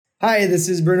Hi, this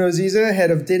is Bruno Ziza,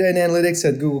 Head of Data and Analytics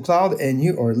at Google Cloud, and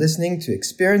you are listening to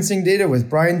Experiencing Data with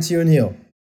Brian T. O'Neill.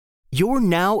 You're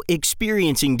now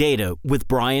experiencing data with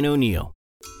Brian O'Neill.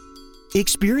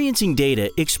 Experiencing Data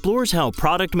explores how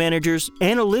product managers,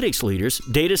 analytics leaders,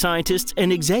 data scientists,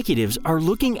 and executives are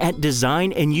looking at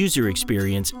design and user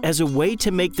experience as a way to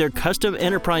make their custom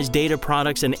enterprise data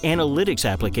products and analytics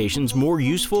applications more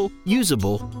useful,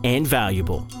 usable, and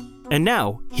valuable. And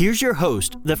now, here's your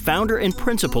host, the founder and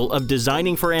principal of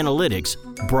Designing for Analytics,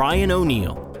 Brian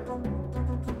O'Neill.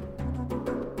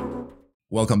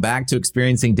 Welcome back to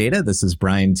Experiencing Data. This is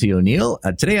Brian T. O'Neill.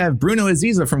 Today I have Bruno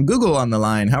Aziza from Google on the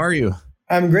line. How are you?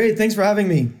 I'm great. Thanks for having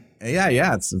me.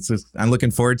 Yeah. I'm looking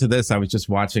forward to this. I was just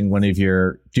watching one of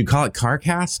your, do you call it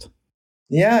CarCast?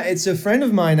 Yeah, it's a friend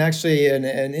of mine, actually, an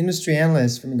industry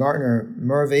analyst from Gartner,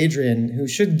 Merv Adrian, who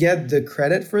should get the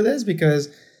credit for this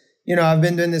because I've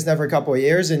been doing this now for a couple of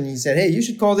years, and he said, hey, you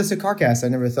should call this a CarCast. I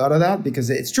never thought of that because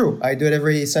it's true. I do it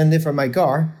every Sunday from my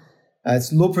car.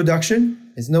 It's low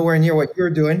production. It's nowhere near what you're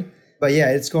doing. But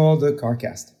yeah, it's called the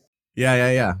CarCast.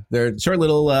 Yeah. They're short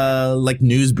little like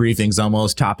news briefings,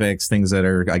 almost topics, things that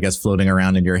are, I guess, floating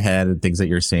around in your head and things that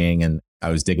you're seeing. And I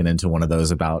was digging into one of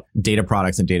those about data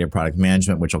products and data product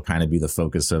management, which will kind of be the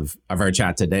focus of our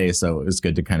chat today. So it was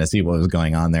good to kind of see what was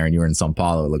going on there. And you were in Sao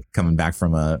Paulo, coming back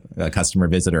from a customer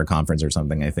visit or a conference or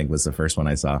something, I think was the first one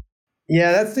I saw.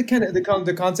 Yeah, that's the kind of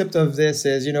the concept of this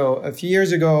is, a few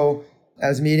years ago, I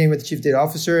was meeting with the chief data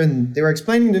officer and they were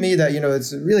explaining to me that,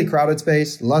 it's a really crowded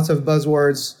space, lots of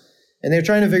buzzwords, and they're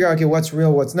trying to figure out, okay, what's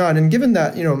real, what's not. And given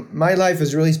that, my life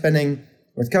is really spending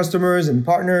with customers and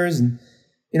partners and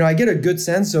I get a good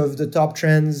sense of the top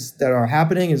trends that are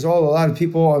happening. There's a lot of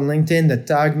people on LinkedIn that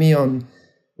tag me on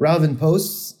relevant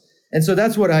posts. And so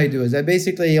that's what I do is I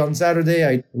basically on Saturday,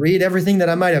 I read everything that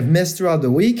I might have missed throughout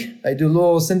the week. I do a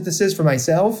little synthesis for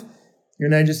myself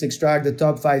and I just extract the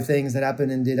top 5 things that happen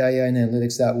in data, AI, and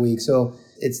analytics that week. So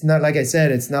it's not, like I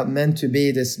said, it's not meant to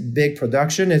be this big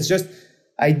production. It's just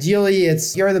ideally,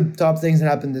 here are the top things that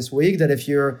happened this week that if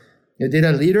you're a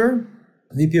data leader,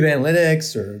 VP of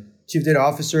analytics or chief data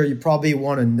officer, you probably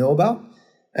want to know about.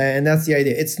 And that's the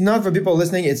idea. It's not for people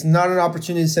listening. It's not an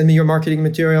opportunity to send me your marketing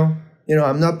material.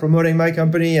 I'm not promoting my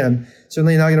company. I'm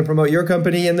certainly not going to promote your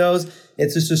company in those.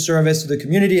 It's just a service to the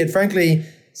community. And frankly,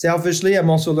 selfishly, I'm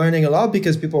also learning a lot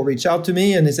because people reach out to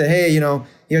me and they say, hey,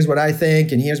 here's what I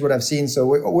think and here's what I've seen. So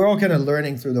we're all kind of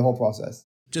learning through the whole process.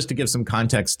 Just to give some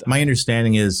context, my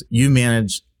understanding is you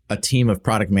manage a team of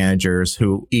product managers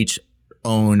who each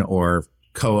own or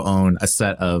co-own a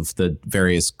set of the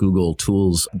various Google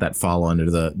tools that fall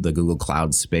under the Google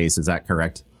Cloud space. Is that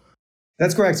correct?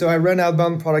 That's correct. So I run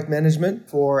outbound product management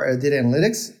for data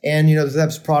analytics. And, the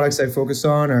types of products I focus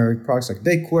on are products like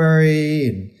BigQuery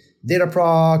and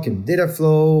Dataproc and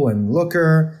Dataflow and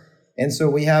Looker. And so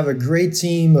we have a great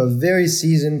team of very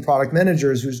seasoned product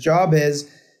managers whose job is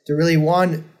to really,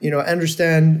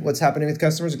 understand what's happening with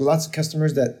customers. Lots of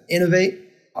customers that innovate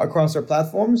across our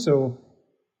platform. So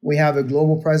we have a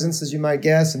global presence, as you might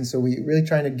guess. And so we're really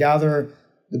trying to gather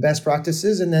the best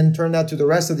practices and then turn that to the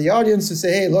rest of the audience to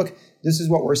say, hey, look, this is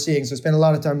what we're seeing. So spend a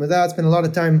lot of time with that, spend a lot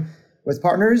of time with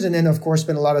partners, and then, of course,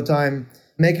 spend a lot of time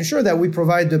making sure that we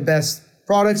provide the best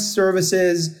products,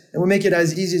 services, and we make it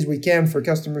as easy as we can for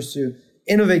customers to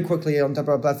innovate quickly on top of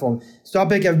our platform. It's a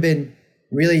topic I've been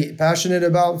really passionate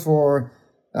about for,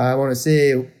 I want to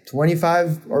say,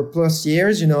 25 or plus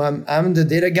years. I'm the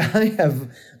data guy. I've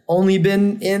only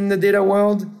been in the data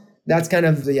world. That's kind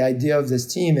of the idea of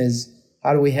this team is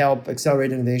how do we help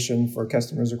accelerate innovation for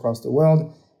customers across the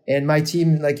world? And my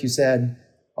team, like you said,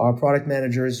 are product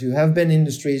managers who have been in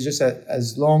industries just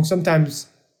as long, sometimes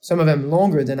some of them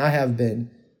longer than I have been,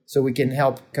 so we can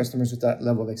help customers with that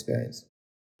level of experience.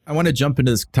 I want to jump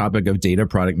into this topic of data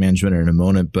product management in a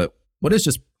moment, but what does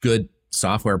just good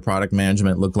software product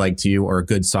management look like to you, or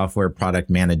good software product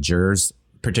managers?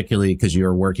 Particularly because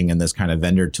you're working in this kind of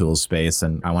vendor tool space.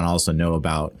 And I want to also know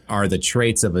about, are the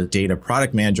traits of a data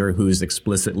product manager who's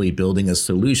explicitly building a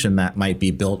solution that might be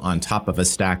built on top of a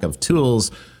stack of tools?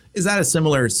 Is that a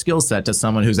similar skill set to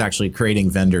someone who's actually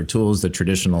creating vendor tools, the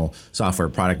traditional software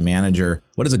product manager?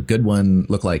 What does a good one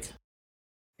look like?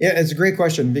 Yeah, it's a great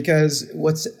question because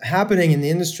what's happening in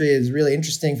the industry is really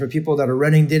interesting for people that are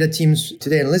running data teams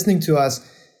today and listening to us.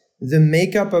 The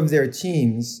makeup of their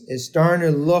teams is starting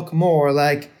to look more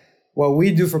like what we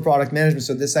do for product management.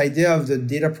 So this idea of the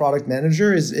data product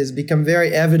manager is become very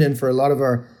evident for a lot of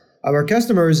our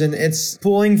customers, and it's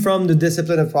pulling from the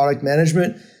discipline of product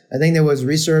management. I think there was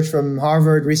research from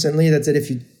Harvard recently that said if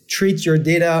you treat your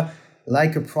data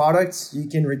like a product, you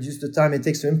can reduce the time it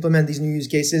takes to implement these new use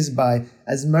cases by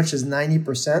as much as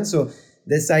 90%. So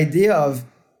this idea of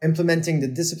implementing the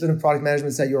discipline of product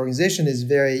management inside your organization is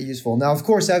very useful. Now, of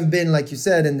course, I've been, like you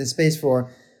said, in this space for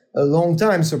a long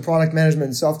time. So product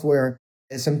management software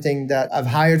is something that I've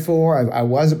hired for. I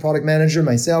was a product manager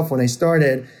myself when I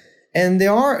started. And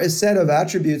there are a set of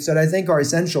attributes that I think are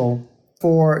essential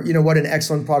for, what an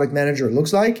excellent product manager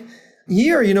looks like.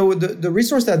 Here, the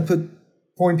resource that I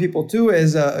point people to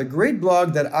is a great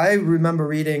blog that I remember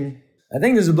reading. I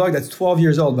think there's a blog that's 12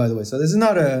 years old, by the way. So this is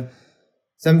not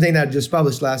something that just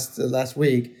published last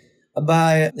week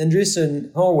by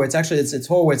Andreessen Horowitz. Actually, it's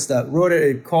Horowitz that wrote it.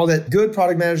 It called it Good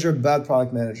Product Manager, Bad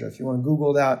Product Manager. If you want to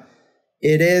Google that,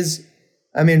 it is,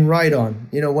 right on.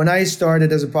 When I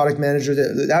started as a product manager,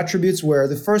 the attributes were,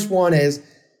 the first one is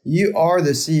you are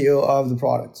the CEO of the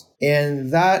product.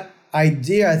 And that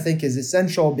idea, I think, is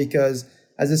essential because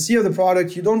as a CEO of the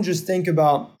product, you don't just think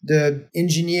about the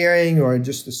engineering or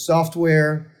just the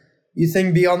software. You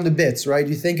think beyond the bits, right?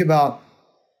 You think about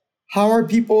how are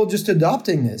people just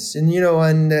adopting this and,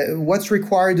 what's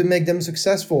required to make them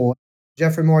successful.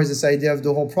 Jeffrey Moore has this idea of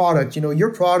the whole product.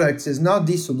 Your product is not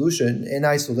the solution in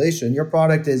isolation. Your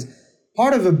product is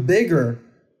part of a bigger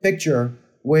picture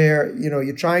where,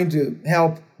 you're trying to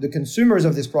help the consumers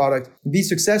of this product be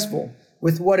successful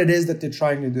with what it is that they're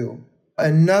trying to do.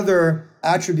 Another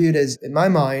attribute is, in my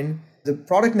mind, the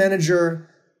product manager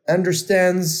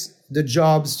understands the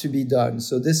jobs to be done.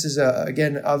 So this is,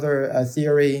 other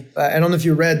theory. I don't know if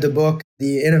you read the book,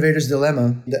 The Innovator's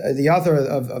Dilemma. The author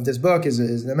of this book is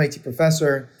an MIT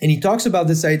professor, and he talks about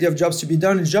this idea of jobs to be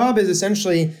done. A job is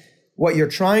essentially what you're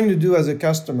trying to do as a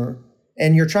customer,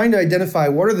 and you're trying to identify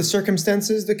what are the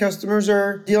circumstances the customers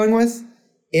are dealing with,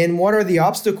 and what are the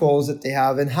obstacles that they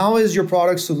have, and how is your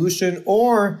product solution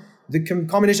or the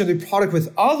combination of the product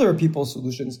with other people's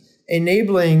solutions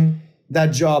enabling that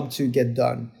job to get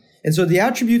done. And so the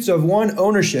attributes of one,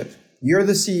 ownership. You're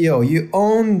the CEO. You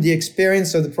own the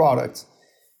experience of the product.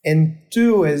 And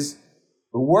two is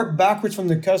work backwards from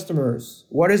the customers.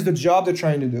 What is the job they're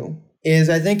trying to do?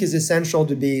 I think is essential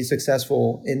to be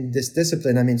successful in this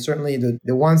discipline. Certainly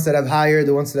the ones that I've hired,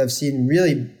 the ones that I've seen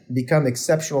really become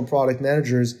exceptional product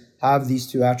managers have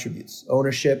these two attributes,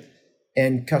 ownership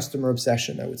and customer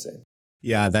obsession, I would say.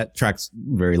 Yeah, that tracks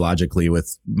very logically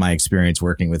with my experience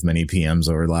working with many PMs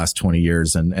over the last 20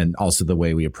 years and also the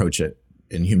way we approach it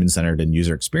in human-centered and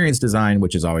user experience design,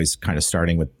 which is always kind of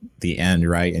starting with the end,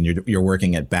 right? And you're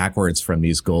working it backwards from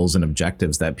these goals and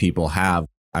objectives that people have.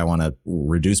 I want to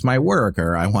reduce my work,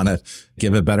 or I want to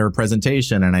give a better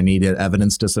presentation and I need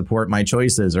evidence to support my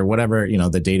choices, or whatever,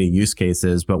 the data use case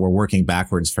is. But we're working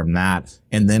backwards from that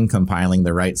and then compiling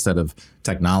the right set of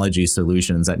technology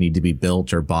solutions that need to be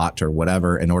built or bought or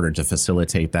whatever in order to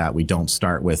facilitate that. We don't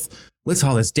start with, let's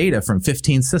haul this data from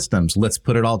 15 systems. Let's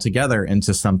put it all together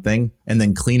into something and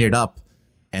then clean it up.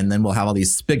 And then we'll have all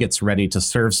these spigots ready to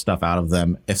serve stuff out of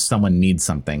them if someone needs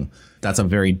something. That's a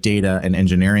very data and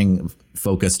engineering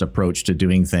focused approach to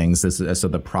doing things. So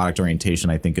the product orientation,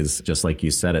 I think, is just like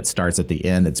you said, it starts at the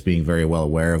end. It's being very well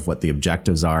aware of what the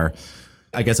objectives are.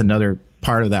 I guess another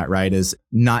part of that, right, is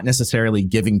not necessarily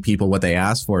giving people what they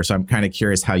ask for. So I'm kind of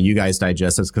curious how you guys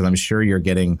digest this, because I'm sure you're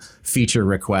getting feature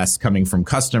requests coming from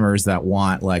customers that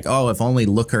want, like, oh, if only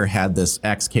Looker had this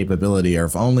X capability, or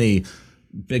if only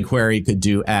BigQuery could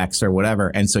do X or whatever.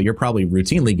 And so you're probably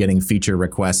routinely getting feature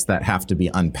requests that have to be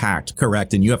unpacked,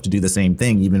 correct? And you have to do the same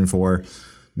thing even for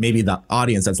maybe the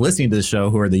audience that's listening to the show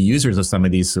who are the users of some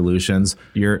of these solutions.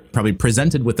 You're probably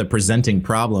presented with a presenting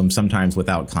problem sometimes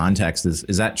without context.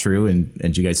 Is that true?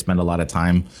 And you guys spend a lot of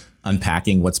time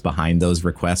unpacking what's behind those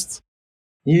requests?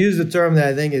 You use the term that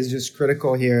I think is just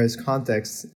critical here, is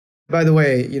context. By the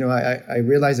way, I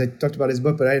realized I talked about his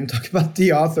book, but I didn't talk about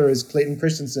the author, is Clayton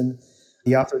Christensen,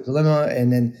 the author of Dilemma.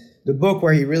 And then the book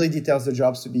where he really details the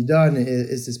jobs to be done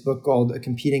is this book called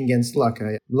Competing Against Luck.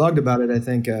 I blogged about it, I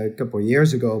think, a couple of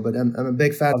years ago, but I'm a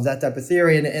big fan of that type of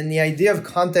theory. And the idea of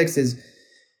context is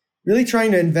really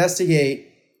trying to investigate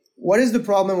what is the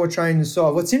problem we're trying to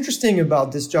solve. What's interesting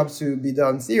about this jobs to be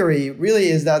done theory really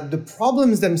is that the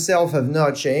problems themselves have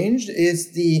not changed.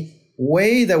 It's the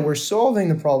way that we're solving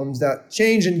the problems that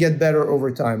change and get better over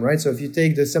time, right? So if you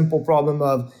take the simple problem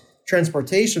of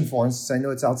transportation, for instance, I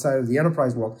know it's outside of the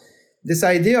enterprise world, this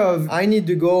idea of I need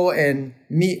to go and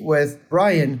meet with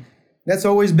Brian, that's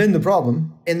always been the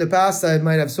problem. In the past, I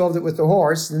might have solved it with a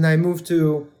horse, then I moved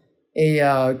to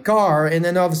a car, and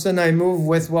then all of a sudden I move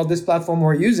with, this platform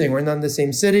we're using. We're not in the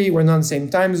same city, we're not in the same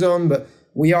time zone, but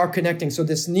we are connecting. So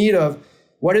this need of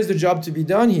what is the job to be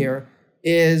done here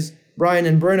is Brian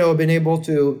and Bruno have been able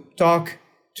to talk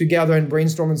together and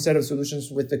brainstorm a set of solutions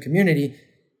with the community.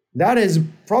 That is a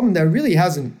problem that really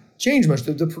hasn't change much.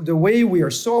 The way we are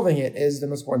solving it is the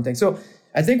most important thing. So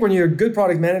I think when you're a good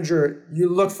product manager, you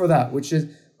look for that, which is,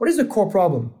 what is the core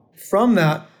problem? From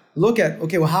that, look at,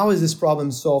 okay, well, how is this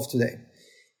problem solved today?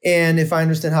 And if I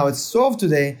understand how it's solved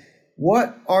today,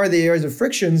 what are the areas of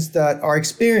frictions that are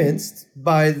experienced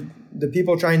by the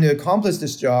people trying to accomplish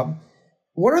this job?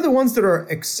 What are the ones that are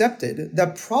accepted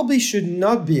that probably should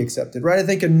not be accepted, right? I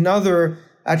think another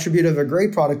attribute of a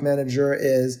great product manager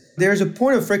is there's a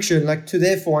point of friction. Like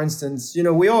today, for instance,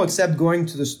 we all accept going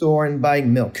to the store and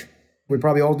buying milk. We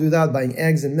probably all do that, buying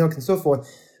eggs and milk and so forth.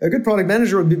 A good product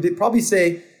manager would probably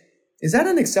say, is that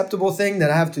an acceptable thing that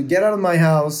I have to get out of my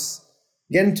house,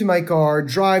 get into my car,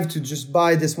 drive to just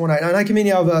buy this one item? And like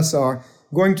many of us are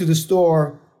going to the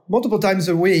store multiple times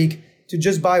a week to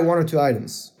just buy one or two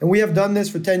items. And we have done this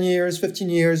for 10 years, 15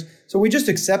 years. So we just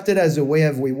accept it as a way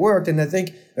of we work. And I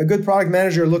think a good product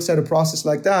manager looks at a process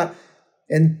like that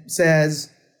and says,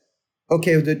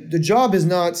 okay, the job is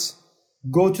not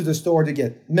go to the store to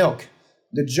get milk.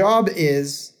 The job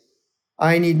is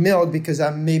I need milk because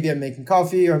maybe I'm making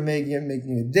coffee or maybe I'm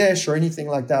making a dish or anything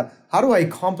like that. How do I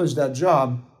accomplish that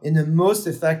job in the most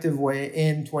effective way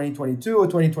in 2022 or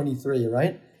 2023,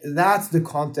 right? That's the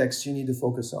context you need to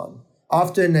focus on.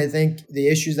 Often, I think the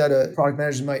issues that a product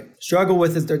manager might struggle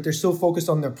with is that they're so focused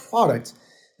on their product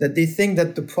that they think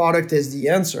that the product is the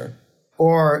answer,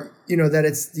 or that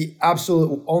it's the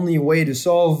absolute only way to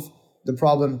solve the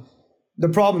problem. The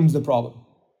problem's the problem.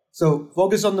 So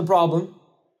focus on the problem,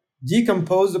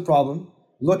 decompose the problem,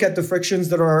 look at the frictions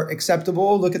that are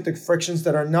acceptable, look at the frictions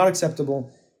that are not acceptable,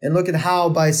 and look at how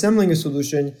by assembling a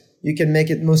solution, you can make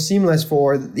it most seamless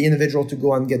for the individual to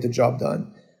go and get the job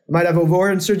done. I might have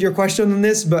over-answered your question on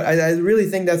this, but I really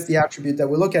think that's the attribute that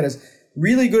we look at is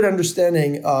really good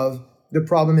understanding of the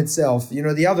problem itself.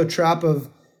 The other trap of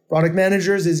product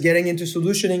managers is getting into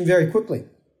solutioning very quickly.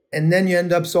 And then you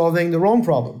end up solving the wrong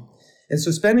problem. And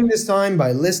so spending this time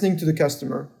by listening to the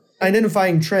customer,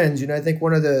 identifying trends, I think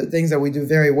one of the things that we do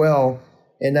very well,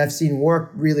 and I've seen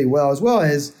work really well as well,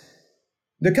 is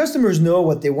the customers know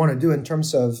what they want to do in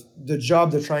terms of the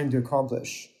job they're trying to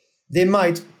accomplish. They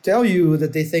might tell you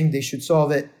that they think they should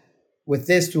solve it with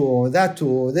this tool or that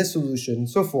tool or this solution and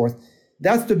so forth.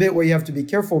 That's the bit where you have to be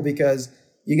careful because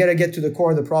you got to get to the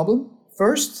core of the problem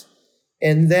first.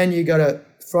 And then you got to,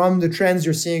 from the trends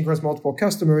you're seeing across multiple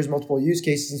customers, multiple use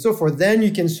cases and so forth, then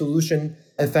you can solution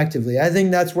effectively. I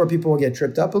think that's where people get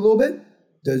tripped up a little bit.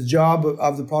 The job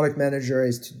of the product manager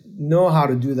is to know how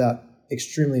to do that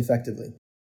extremely effectively.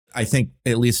 I think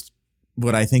at least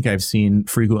what I think I've seen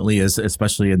frequently is,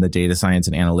 especially in the data science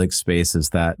and analytics space, is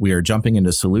that we are jumping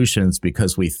into solutions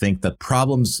because we think that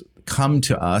problems come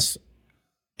to us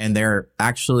and they're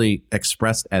actually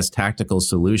expressed as tactical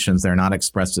solutions. They're not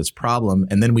expressed as problem.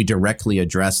 And then we directly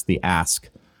address the ask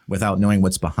without knowing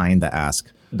what's behind the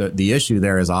ask. The issue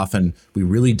there is often we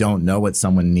really don't know what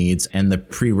someone needs, and the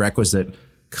prerequisite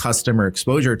customer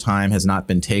exposure time has not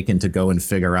been taken to go and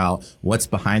figure out what's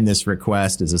behind this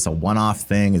request. Is this a one-off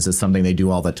thing? Is this something they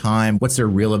do all the time? What's their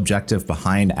real objective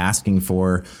behind asking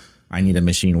for, I need a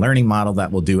machine learning model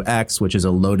that will do X, which is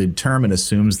a loaded term and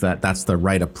assumes that that's the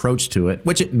right approach to it,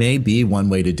 which it may be one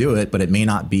way to do it, but it may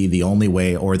not be the only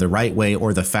way or the right way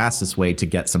or the fastest way to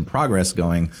get some progress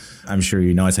going. I'm sure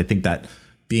you know this. I think that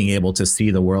being able to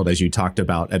see the world, as you talked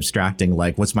about, abstracting,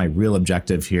 like, what's my real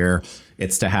objective here?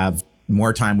 It's to have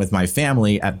more time with my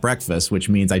family at breakfast, which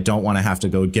means I don't want to have to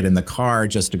go get in the car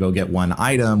just to go get one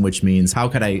item, which means how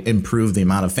could I improve the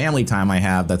amount of family time I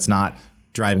have that's not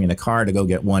driving in a car to go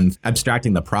get one.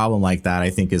 Abstracting the problem like that, I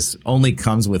think, is only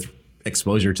comes with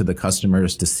exposure to the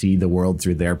customers to see the world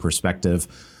through their perspective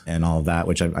and all of that,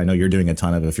 which I know you're doing a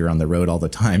ton of. If you're on the road all the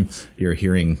time, you're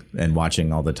hearing and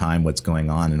watching all the time what's going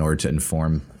on in order to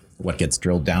inform what gets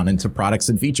drilled down into products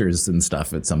and features and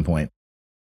stuff at some point.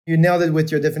 You nailed it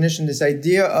with your definition, this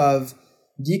idea of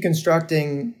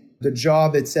deconstructing the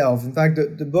job itself. In fact,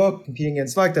 the book, Competing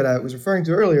Against Slack, that I was referring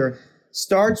to earlier,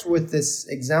 starts with this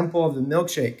example of the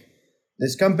milkshake.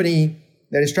 This company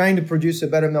that is trying to produce a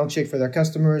better milkshake for their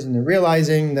customers, and they're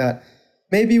realizing that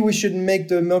maybe we should make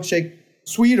the milkshake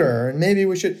sweeter, and maybe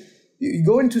we should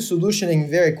go into solutioning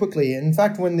very quickly. And in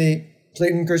fact, when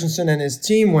Clayton Christensen and his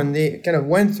team, when they kind of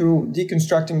went through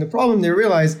deconstructing the problem, they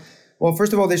realized, well,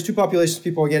 first of all, there's two populations of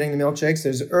people getting the milkshakes.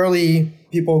 There's early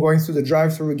people going through the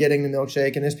drive-through getting the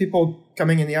milkshake, and there's people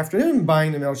coming in the afternoon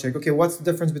buying the milkshake. Okay, what's the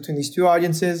difference between these two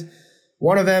audiences?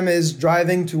 One of them is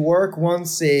driving to work,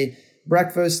 wants a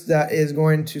breakfast that is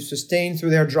going to sustain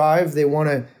through their drive. They want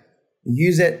to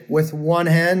use it with one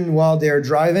hand while they're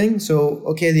driving. So,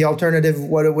 okay, the alternative,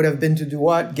 what it would have been to do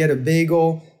what? Get a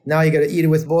bagel. Now you got to eat it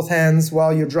with both hands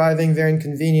while you're driving, very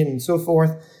inconvenient and so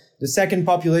forth. The second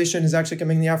population is actually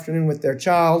coming in the afternoon with their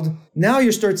child. Now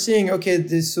you start seeing, okay,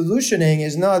 the solutioning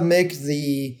is not make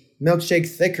the milkshake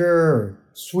thicker or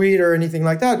sweet or anything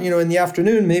like that. In the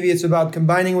afternoon, maybe it's about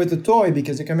combining with the toy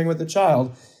because they're coming with the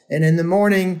child. And in the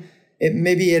morning,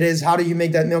 maybe it is how do you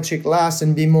make that milkshake last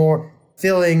and be more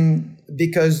filling,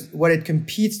 because what it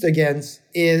competes against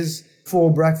is full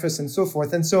breakfast and so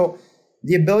forth. And so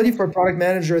the ability for a product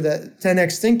manager, that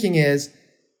 10x thinking is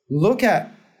look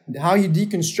at how you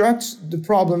deconstruct the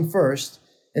problem first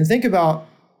and think about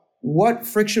what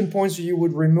friction points you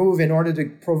would remove in order to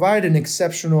provide an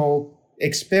exceptional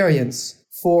experience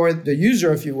for the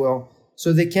user, if you will,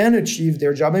 so they can achieve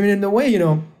their job. I mean, in a way,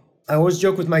 I always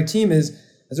joke with my team is,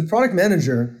 as a product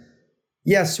manager,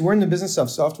 yes, we're in the business of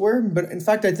software, but in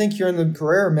fact, I think you're in the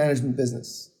career management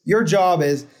business. Your job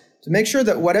is to make sure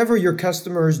that whatever your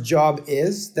customer's job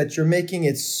is, that you're making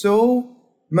it so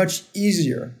much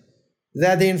easier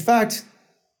that they, in fact,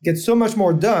 get so much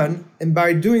more done. And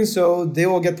by doing so, they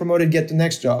will get promoted, get the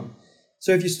next job.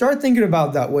 So if you start thinking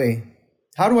about that way,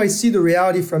 how do I see the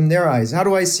reality from their eyes? How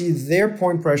do I see their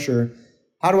point pressure?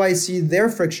 How do I see their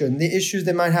friction, the issues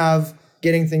they might have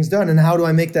getting things done? And how do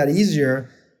I make that easier?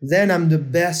 Then I'm the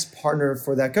best partner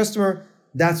for that customer.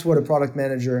 That's what a product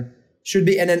manager should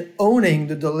be. And then owning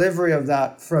the delivery of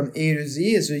that from A to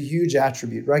Z is a huge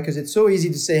attribute, right? Because it's so easy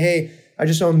to say, hey, I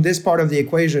just own this part of the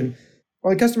equation.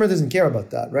 Well, the customer doesn't care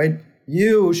about that, right?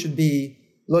 You should be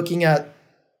looking at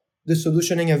the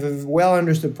solutioning of a well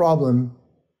understood problem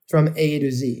from A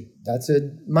to Z. That's a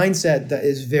mindset that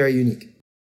is very unique.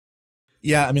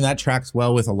 Yeah, I mean, that tracks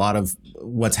well with a lot of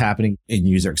what's happening in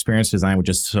user experience design, which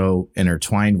is so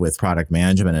intertwined with product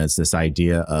management. And it's this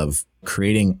idea of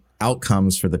creating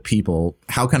outcomes for the people.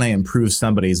 How can I improve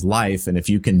somebody's life? And if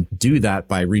you can do that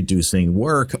by reducing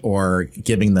work or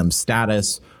giving them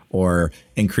status or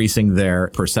increasing their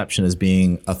perception as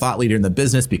being a thought leader in the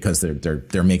business because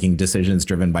they're making decisions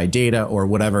driven by data or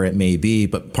whatever it may be.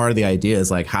 But part of the idea is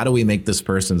like, how do we make this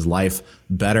person's life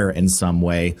better in some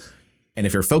way? And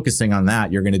if you're focusing on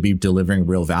that, you're going to be delivering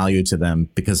real value to them,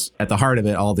 because at the heart of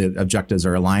it, all the objectives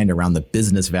are aligned around the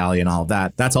business value and all of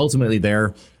that. That's ultimately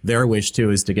their wish too,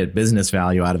 is to get business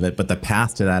value out of it. But the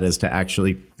path to that is to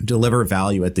actually deliver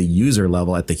value at the user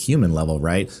level, at the human level,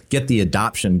 right? Get the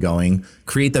adoption going,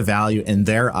 create the value in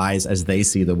their eyes as they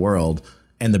see the world.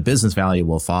 And the business value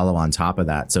will follow on top of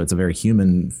that. So it's a very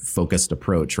human focused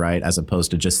approach, right? As opposed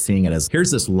to just seeing it as,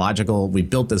 here's this logical, we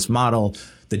built this model,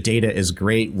 the data is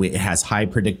great, it has high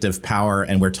predictive power,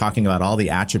 and we're talking about all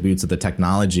the attributes of the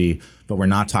technology, but we're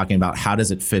not talking about how does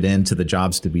it fit into the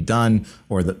jobs to be done,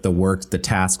 or the work, the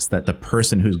tasks that the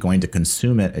person who's going to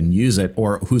consume it and use it,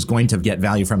 or who's going to get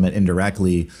value from it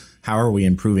indirectly, how are we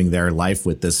improving their life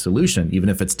with this solution, even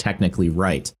if it's technically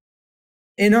right?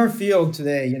 In our field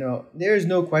today, there's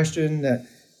no question that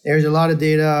there's a lot of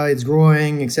data, it's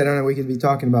growing, et cetera. We could be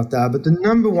talking about that. But the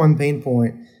number one pain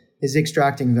point is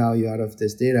extracting value out of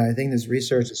this data. I think this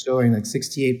research is showing like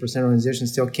 68% of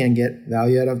organizations still can't get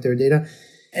value out of their data.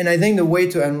 And I think the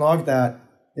way to unlock that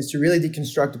is to really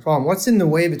deconstruct the problem. What's in the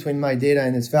way between my data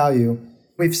and its value?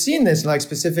 We've seen this like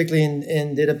specifically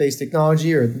in database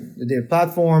technology or the data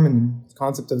platform and the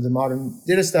concept of the modern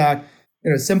data stack.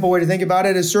 A simple way to think about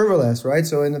it is serverless, right?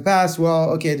 So in the past,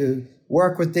 to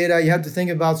work with data, you have to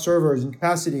think about servers and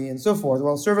capacity and so forth.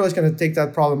 Well, serverless is going to take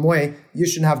that problem away. You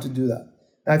shouldn't have to do that.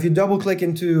 Now, if you double click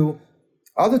into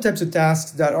other types of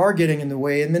tasks that are getting in the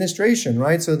way, administration,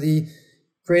 right? So the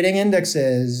creating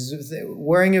indexes,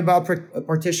 worrying about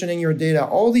partitioning your data,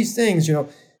 all these things,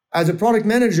 as a product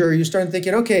manager, you start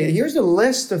thinking, okay, here's a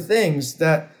list of things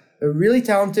that a really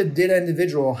talented data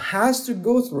individual has to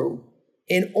go through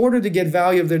in order to get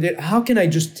value of their data. How can I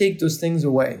just take those things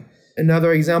away?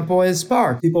 Another example is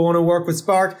Spark. People want to work with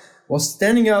Spark. Well,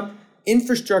 standing up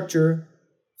infrastructure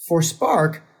for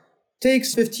Spark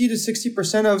takes 50 to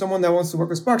 60% of someone that wants to work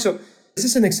with Spark. So is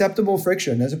this an acceptable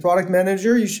friction? As a product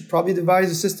manager, you should probably devise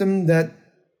a system that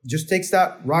just takes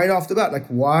that right off the bat. Like,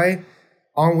 why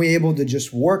aren't we able to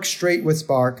just work straight with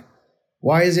Spark?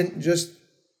 Why isn't it just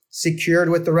secured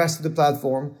with the rest of the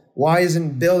platform? Why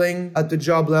isn't billing at the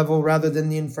job level rather than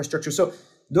the infrastructure? So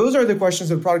those are the questions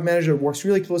that a product manager works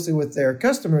really closely with their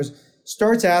customers,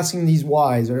 starts asking these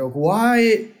whys. Or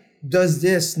why does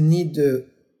this need to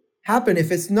happen?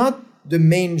 If it's not the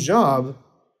main job,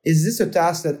 is this a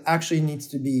task that actually needs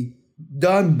to be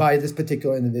done by this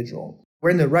particular individual?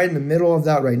 We're right in the middle of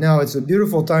that right now. It's a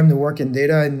beautiful time to work in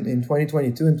data in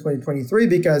 2022 and 2023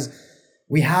 because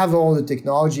we have all the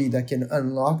technology that can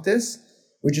unlock this.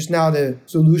 We're just now the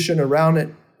solution around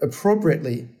it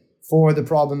appropriately for the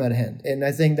problem at hand. And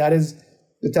I think that is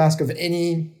the task of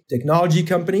any technology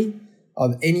company,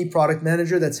 of any product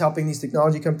manager that's helping these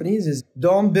technology companies is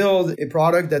don't build a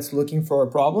product that's looking for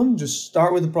a problem. Just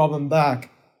start with the problem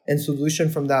back and solution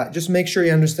from that. Just make sure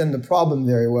you understand the problem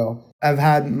very well. I've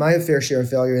had my fair share of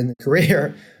failure in the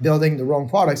career building the wrong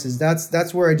products.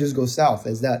 That's where it just goes south,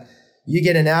 is that you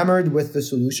get enamored with the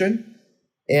solution,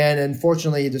 and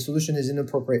unfortunately the solution is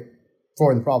inappropriate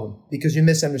for the problem because you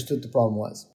misunderstood the problem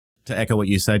was. To echo what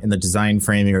you said in the design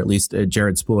framing, or at least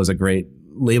Jared Spool has a great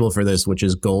label for this, which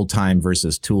is goal time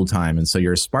versus tool time. And so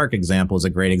your Spark example is a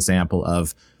great example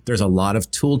of there's a lot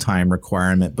of tool time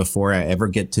requirement before I ever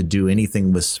get to do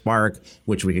anything with Spark,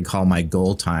 which we could call my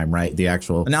goal time, right? The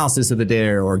actual analysis of the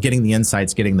data or getting the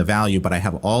insights, getting the value, but I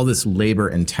have all this labor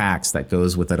and tax that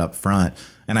goes with it up front.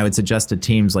 And I would suggest to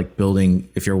teams like building,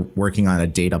 if you're working on a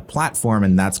data platform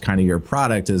and that's kind of your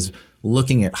product, is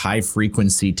looking at high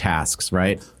frequency tasks,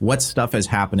 right? What stuff is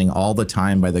happening all the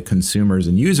time by the consumers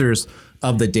and users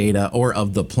of the data or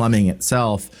of the plumbing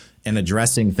itself, and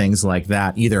addressing things like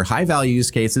that, either high value use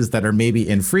cases that are maybe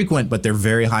infrequent, but they're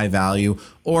very high value,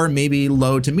 or maybe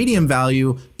low to medium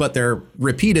value, but they're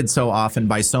repeated so often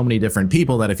by so many different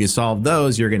people that if you solve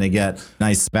those, you're going to get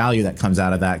nice value that comes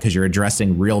out of that because you're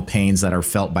addressing real pains that are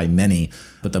felt by many.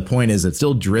 But the point is, it's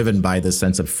still driven by this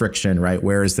sense of friction, right?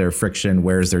 Where is there friction?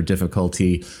 Where is there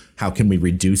difficulty? How can we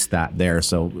reduce that there?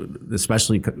 So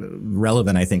especially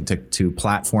relevant, I think, to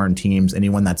platform teams,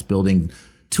 anyone that's building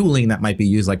tooling that might be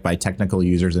used like by technical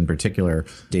users, in particular,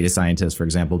 data scientists, for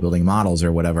example, building models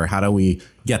or whatever. How do we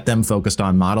get them focused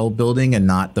on model building and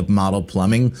not the model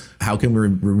plumbing? How can we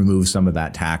remove some of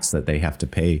that tax that they have to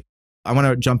pay? I want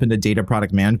to jump into data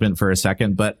product management for a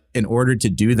second, but in order to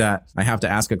do that, I have to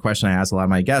ask a question I ask a lot of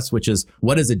my guests, which is,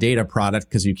 what is a data product?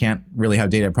 Because you can't really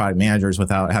have data product managers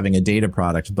without having a data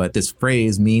product, but this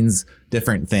phrase means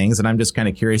different things. And I'm just kind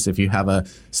of curious if you have a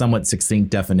somewhat succinct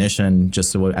definition,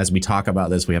 just so as we talk about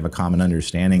this, we have a common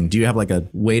understanding. Do you have like a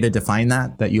way to define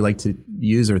that you like to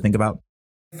use or think about?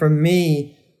 For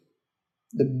me,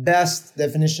 the best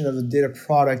definition of a data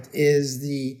product is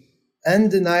the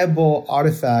undeniable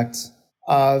artifact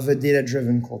of a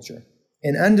data-driven culture.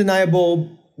 And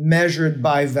undeniable measured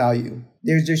by value.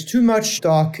 There's too much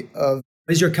talk of,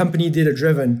 is your company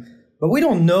data-driven? But we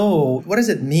don't know, what does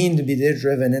it mean to be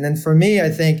data-driven? And then for me, I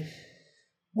think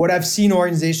what I've seen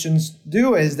organizations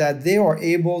do is that they are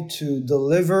able to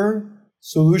deliver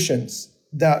solutions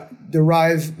that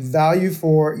derive value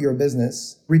for your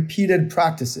business, repeated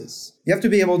practices. You have to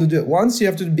be able to do it once, you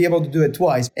have to be able to do it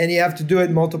twice, and you have to do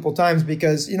it multiple times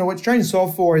because, what you're trying to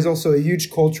solve for is also a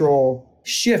huge cultural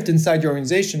shift inside your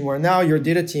organization where now your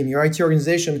data team, your IT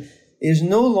organization is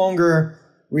no longer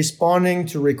responding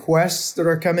to requests that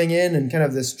are coming in and kind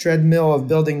of this treadmill of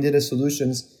building data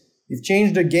solutions. You've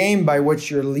changed the game by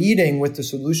which you're leading with the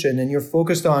solution, and you're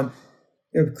focused on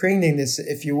creating this,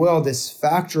 if you will, this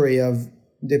factory of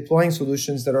deploying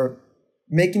solutions that are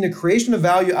making the creation of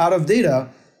value out of data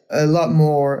a lot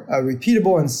more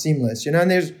repeatable and seamless. And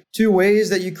there's two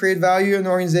ways that you create value in an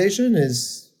organization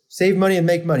is save money and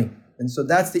make money. And so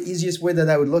that's the easiest way that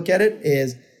I would look at it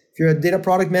is if you're a data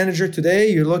product manager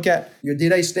today, you look at your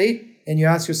data estate and you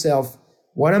ask yourself,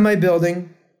 what am I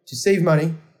building to save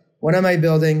money? What am I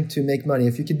building to make money?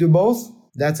 If you could do both,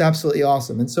 that's absolutely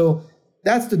awesome. And so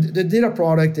that's the data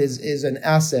product is an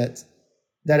asset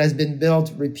that has been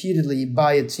built repeatedly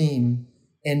by a team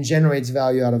and generates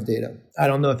value out of data. I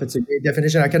don't know if it's a great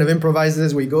definition. I kind of improvise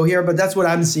as we go here, but that's what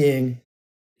I'm seeing.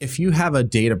 If you have a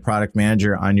data product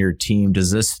manager on your team,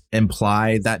 does this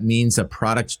imply that means a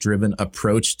product-driven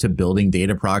approach to building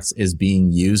data products is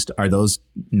being used? Are those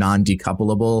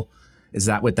non-decouplable? Is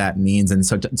that what that means? And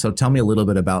so tell me a little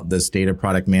bit about this data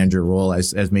product manager role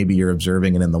as maybe you're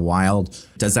observing it in the wild.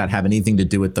 Does that have anything to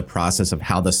do with the process of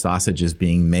how the sausage is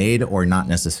being made or not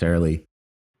necessarily?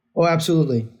 Oh,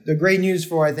 absolutely. The great news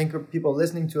for, I think, people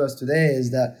listening to us today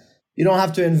is that you don't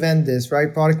have to invent this,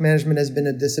 right? Product management has been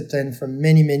a discipline for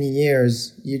many, many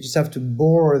years. You just have to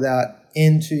bore that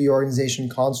into your organization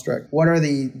construct. What are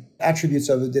the attributes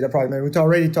of a data product manager? We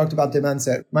already talked about the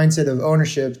mindset of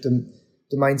ownership,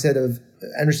 the mindset of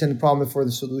understand the problem before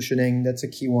the solutioning. That's a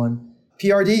key one.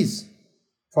 PRDs,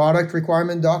 product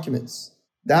requirement documents.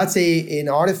 That's an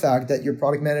artifact that your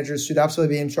product managers should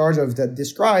absolutely be in charge of that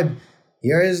describe,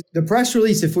 here is the press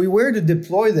release if we were to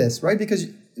deploy this, right? Because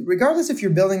regardless if you're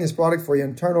building this product for your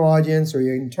internal audience or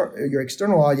your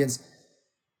external audience,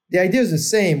 the idea is the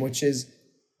same, which is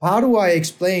how do I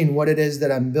explain what it is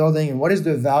that I'm building and what is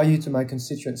the value to my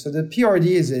constituents? So the PRD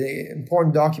is an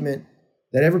important document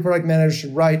that every product manager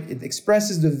should write. It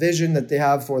expresses the vision that they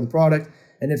have for the product,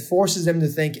 and it forces them to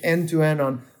think end to end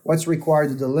on what's required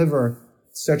to deliver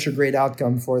such a great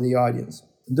outcome for the audience.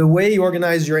 the way you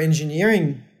organize your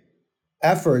engineering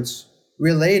efforts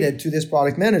related to this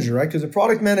product manager, right? Because the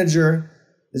product manager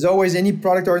is always, any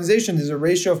product organization, there's a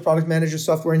ratio of product managers,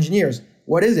 software engineers.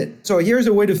 What is it? So here's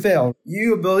a way to fail.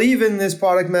 You believe in this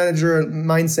product manager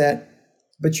mindset,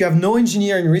 but you have no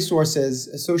engineering resources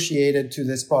associated to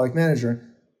this product manager.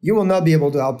 You will not be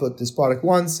able to output this product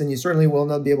once, and you certainly will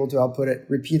not be able to output it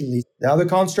repeatedly. The other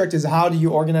construct is, how do you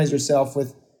organize yourself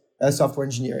with software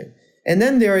engineering? And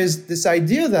then there is this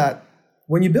idea that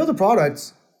when you build a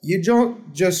product, you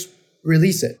don't just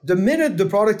release it. The minute the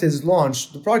product is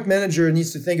launched, the product manager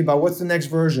needs to think about what's the next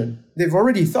version. They've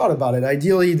already thought about it.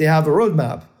 Ideally, they have a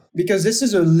roadmap, because this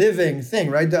is a living thing,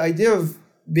 right? The idea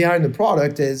behind the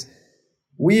product is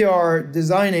we are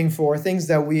designing for things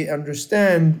that we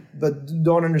understand but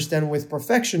don't understand with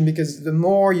perfection, because the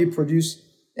more you produce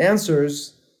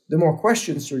answers, the more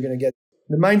questions you're going to get.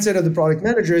 The mindset of the product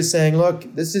manager is saying,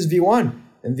 look, this is V1,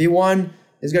 and V1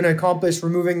 is going to accomplish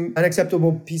removing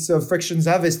unacceptable piece of frictions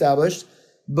I've established.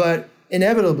 But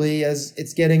inevitably, as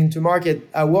it's getting to market,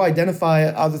 I will identify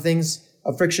other things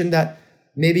of friction that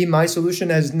maybe my solution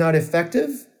is not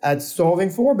effective at solving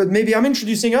for, but maybe I'm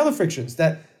introducing other frictions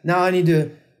that now I need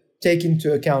to take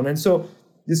into account. And so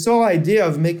this whole idea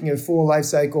of making a full life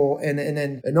cycle and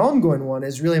an ongoing one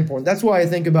is really important. That's why I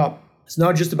think about, it's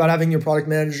not just about having your product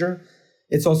manager.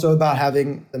 It's also about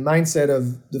having the mindset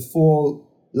of the full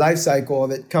life cycle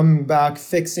of it, coming back,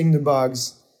 fixing the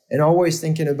bugs, and always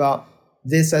thinking about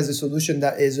this as a solution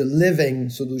that is a living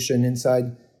solution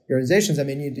inside your organizations. I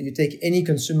mean, you take any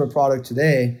consumer product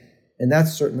today, and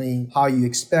that's certainly how you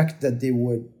expect that they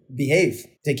would behave.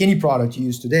 Take any product you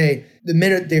use today, the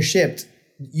minute they're shipped,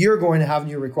 you're going to have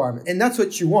new requirements. And that's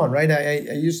what you want, right? I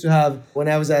used to have, when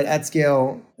I was at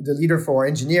AtScale, the leader for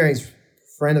engineering,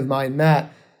 friend of mine,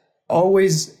 Matt,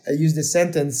 always use this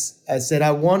sentence. I said,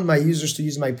 I want my users to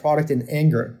use my product in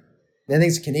anger. And I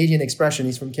think it's a Canadian expression.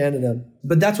 He's from Canada.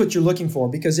 But that's what you're looking for,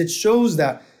 because it shows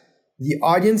that the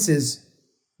audience is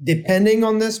depending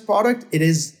on this product. It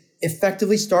is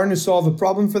effectively starting to solve a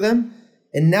problem for them.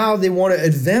 And now they want to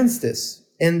advance this,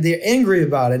 and they're angry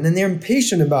about it, and they're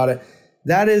impatient about it.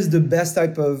 That is the best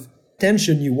type of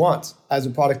tension you want as a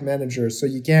product manager, so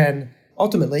you can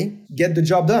ultimately get the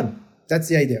job done. That's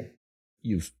the idea.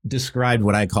 You've described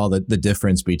what I call the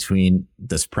difference between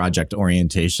this project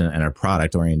orientation and a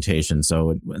product orientation.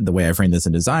 So the way I frame this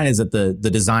in design is that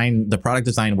the product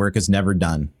design work is never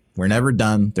done. We're never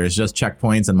done. There's just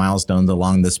checkpoints and milestones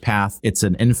along this path. It's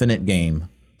an infinite game.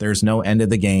 There's no end of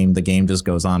the game. The game just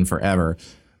goes on forever.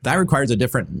 That requires a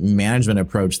different management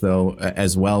approach, though,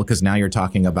 as well, because now you're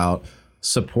talking about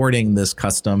supporting this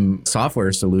custom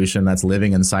software solution that's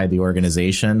living inside the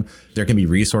organization. There can be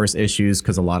resource issues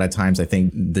because a lot of times I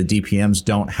think the DPMs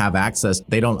don't have access.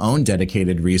 They don't own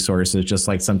dedicated resources, just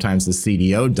like sometimes the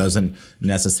CDO doesn't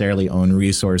necessarily own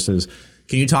resources.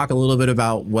 Can you talk a little bit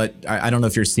about what, I don't know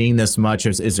if you're seeing this much,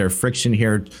 is there friction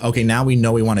here? Okay, now we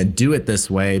know we want to do it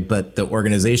this way, but the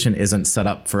organization isn't set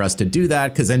up for us to do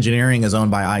that because engineering is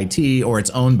owned by IT, or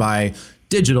it's owned by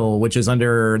digital, which is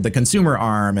under the consumer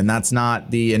arm, and that's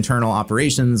not the internal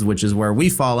operations, which is where we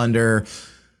fall under.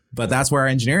 But that's where our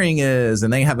engineering is,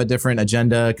 and they have a different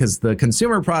agenda because the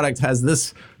consumer product has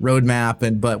this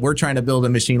roadmap, but we're trying to build a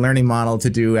machine learning model to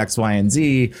do X, Y, and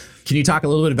Z. Can you talk a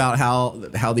little bit about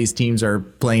how these teams are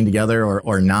playing together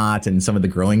or not, and some of the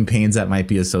growing pains that might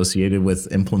be associated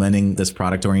with implementing this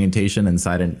product orientation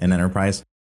inside an enterprise?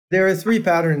 There are three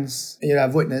patterns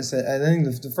I've witnessed. I think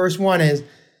the first one is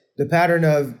the pattern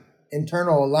of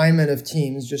internal alignment of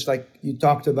teams, just like you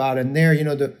talked about. And there,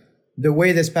 the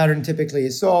way this pattern typically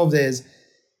is solved is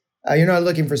you're not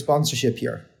looking for sponsorship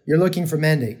here. You're looking for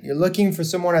mandate. You're looking for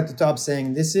someone at the top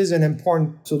saying, this is an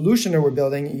important solution that we're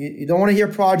building. You don't want to hear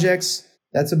projects.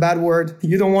 That's a bad word.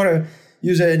 You don't want to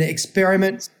use an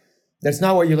experiment. That's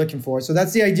not what you're looking for. So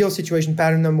that's the ideal situation.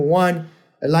 Pattern number one,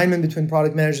 alignment between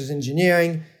product managers and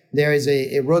engineering. There is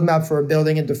a roadmap for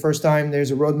building it the first time.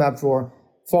 There's a roadmap for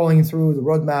following through the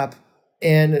roadmap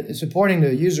and supporting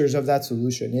the users of that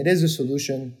solution. It is a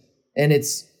solution, and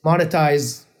it's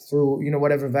monetized through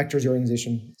whatever vectors your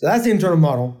organization. So that's the internal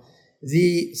model.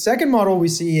 The second model we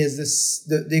see is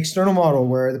the external model,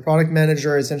 where the product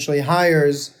manager essentially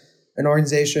hires an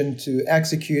organization to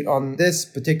execute on this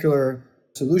particular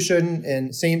solution,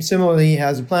 and similarly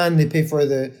has a plan. They pay for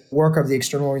the work of the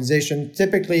external organization.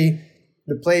 Typically,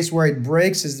 the place where it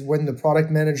breaks is when the product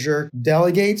manager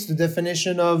delegates the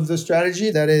definition of the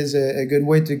strategy. That is a good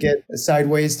way to get a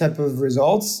sideways type of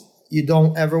results. You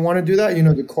don't ever want to do that.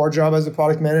 The core job as a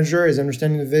product manager is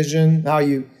understanding the vision, how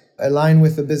you align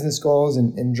with the business goals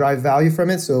and drive value from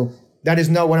it. So that is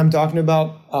not what I'm talking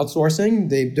about outsourcing.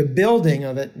 The building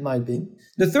of it might be.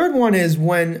 The third one is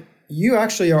when you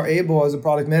actually are able as a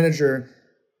product manager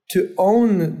to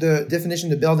own the definition,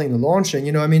 the building, the launching.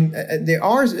 There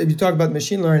are, if you talk about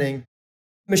machine learning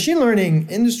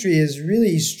industry has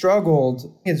really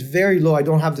struggled. It's very low. I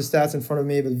don't have the stats in front of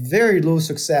me, but very low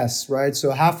success, right?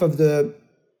 So half of the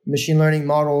machine learning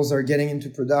models are getting into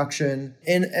production.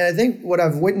 And I think what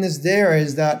I've witnessed there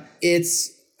is that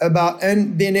it's about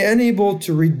being unable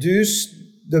to reduce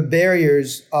the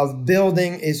barriers of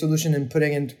building a solution and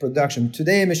putting it into production.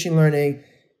 Today, machine learning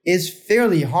is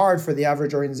fairly hard for the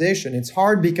average organization. It's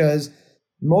hard because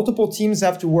multiple teams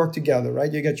have to work together,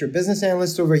 right? You got your business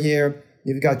analyst over here,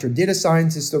 you've got your data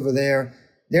scientist over there.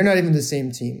 They're not even the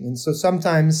same team. And so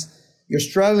sometimes you're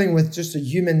struggling with just a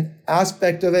human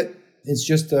aspect of it. It's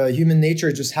just human nature.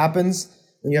 It just happens.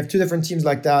 When you have two different teams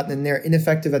like that and they're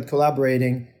ineffective at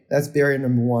collaborating, that's barrier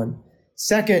number one.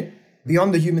 Second,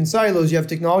 beyond the human silos, you have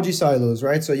technology silos,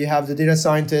 right? So you have the data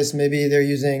scientists, maybe they're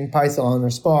using Python or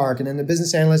Spark, and then the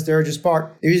business analysts, they're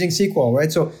using SQL,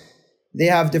 right? So they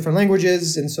have different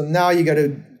languages. And so now you got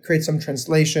to create some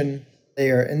translation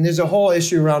there. And there's a whole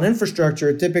issue around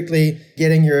infrastructure, typically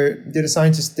getting your data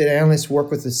scientists, data analysts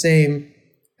work with the same,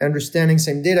 understanding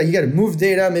same data. You got to move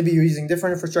data. Maybe you're using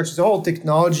different infrastructure. It's a whole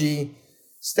technology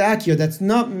stack here that's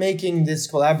not making this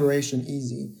collaboration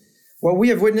easy. What we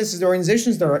have witnessed is the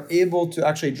organizations that are able to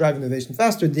actually drive innovation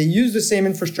faster, they use the same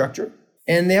infrastructure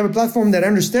and they have a platform that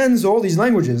understands all these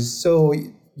languages. So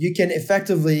you can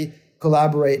effectively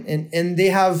collaborate. And they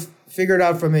have figured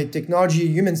out from a technology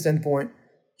human standpoint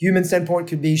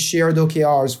could be shared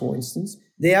OKRs, for instance.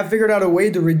 They have figured out a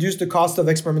way to reduce the cost of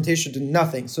experimentation to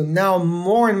nothing. So now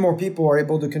more and more people are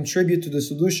able to contribute to the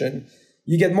solution.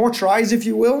 You get more tries, if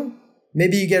you will.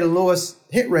 Maybe you get a lowest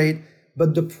hit rate,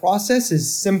 but the process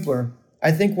is simpler.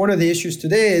 I think one of the issues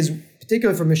today is,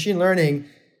 particularly for machine learning,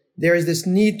 there is this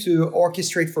need to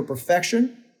orchestrate for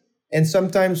perfection. And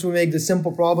sometimes we make the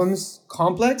simple problems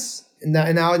complex. And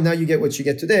now you get what you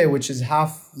get today, which is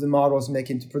half the models make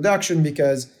it into production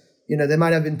because they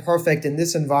might have been perfect in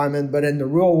this environment, but in the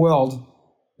real world,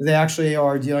 they actually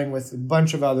are dealing with a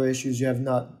bunch of other issues you have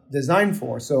not designed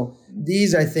for. So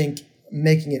these, I think,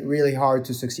 making it really hard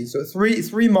to succeed. So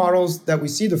three models that we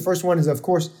see. The first one is, of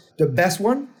course, the best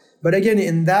one. But again,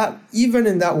 even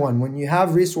in that one, when you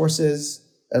have resources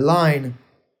align,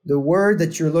 the word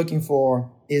that you're looking for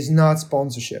is not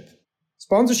sponsorship.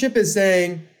 Sponsorship is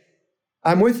saying,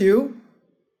 I'm with you.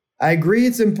 I agree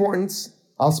it's important.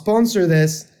 I'll sponsor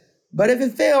this. But if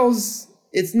it fails,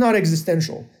 it's not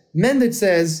existential. Mandate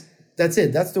says, that's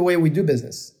it. That's the way we do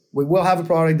business. We will have a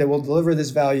product that will deliver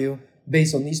this value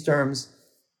based on these terms.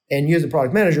 And you as a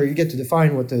product manager, you get to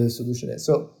define what the solution is.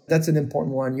 So that's an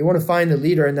important one. You want to find a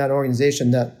leader in that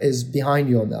organization that is behind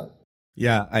you on that.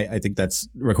 Yeah, I think that's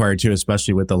required too,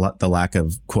 especially with the lack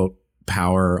of, quote,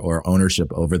 power or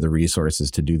ownership over the resources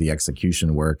to do the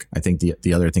execution work. I think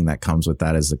the other thing that comes with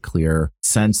that is a clear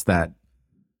sense that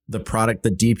the product,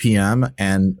 the DPM,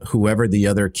 and whoever the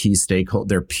other key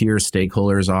their peer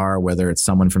stakeholders are, whether it's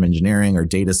someone from engineering or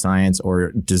data science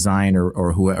or design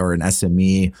or an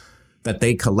SME, that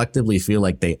they collectively feel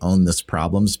like they own this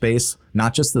problem space,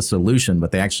 not just the solution,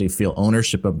 but they actually feel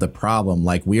ownership of the problem.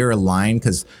 Like we are aligned,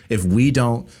 because if we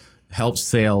don't help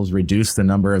sales reduce the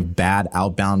number of bad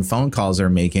outbound phone calls they're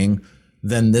making,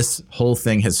 then this whole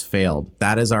thing has failed.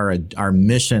 That is our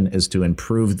mission, is to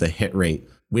improve the hit rate.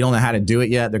 We don't know how to do it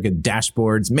yet. They're good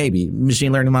dashboards, maybe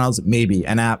machine learning models, maybe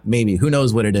an app, maybe who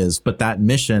knows what it is. But that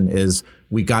mission is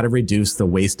we got to reduce the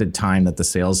wasted time that the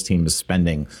sales team is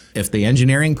spending. If the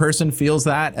engineering person feels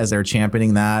that as they're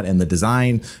championing that, and the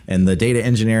design and the data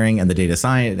engineering and the data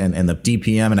science and the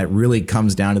DPM, and it really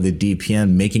comes down to the DPM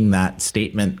making that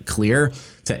statement clear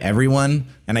to everyone.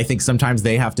 And I think sometimes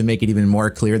they have to make it even more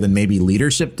clear than maybe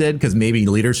leadership did, because maybe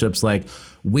leadership's like,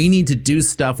 we need to do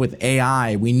stuff with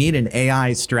AI. We need an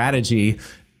AI strategy.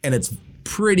 And it's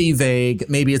pretty vague.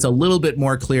 Maybe it's a little bit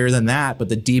more clear than that, but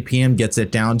the DPM gets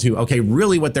it down to, okay,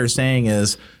 really what they're saying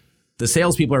is the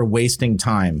salespeople are wasting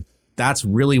time. That's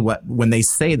really what, when they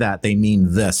say that, they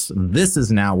mean this. This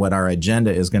is now what our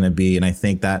agenda is going to be. And I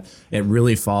think that it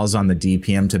really falls on the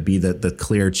DPM to be the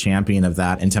clear champion of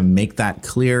that, and to make that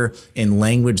clear in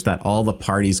language that all the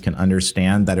parties can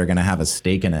understand that are going to have a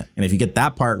stake in it. And if you get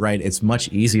that part right, it's much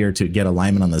easier to get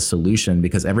alignment on the solution,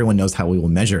 because everyone knows how we will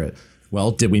measure it.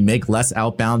 Well, did we make less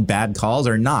outbound bad calls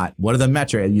or not? What are the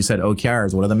metrics? You said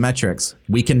OKRs. What are the metrics?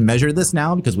 We can measure this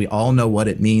now because we all know what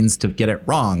it means to get it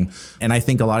wrong. And I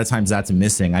think a lot of times that's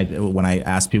missing. When I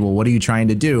ask people, what are you trying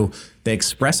to do? They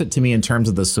express it to me in terms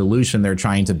of the solution they're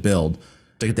trying to build.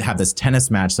 to have this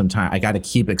tennis match sometime, I got to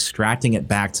keep extracting it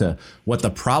back to what the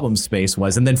problem space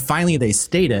was. And then finally they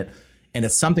state it, and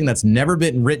it's something that's never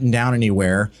been written down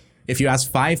anywhere. If you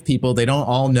ask 5 people, they don't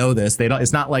all know this.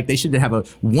 It's not like they should have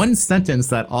one sentence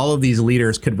that all of these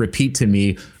leaders could repeat to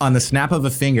me on the snap of a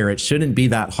finger. It shouldn't be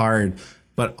that hard,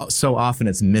 but so often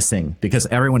it's missing because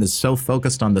everyone is so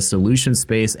focused on the solution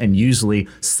space, and usually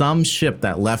some ship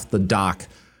that left the dock,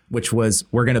 which was,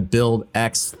 we're going to build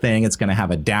X thing. It's going to have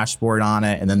a dashboard on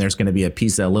it. And then there's going to be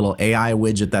a little AI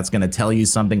widget that's going to tell you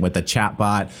something with the chat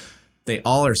bot. They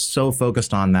all are so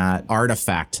focused on that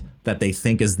artifact that they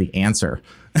think is the answer.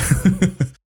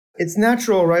 It's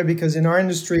natural, right? Because in our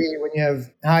industry, when you have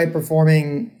high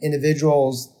performing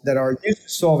individuals that are used to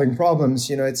solving problems,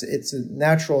 it's a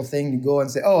natural thing to go and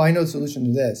say, oh, I know the solution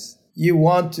to this. You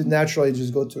want to naturally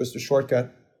just go towards the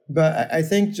shortcut. But I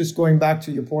think just going back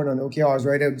to your point on OKRs,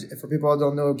 right? For people who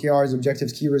don't know OKRs,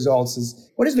 objectives, key results,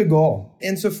 is what is the goal?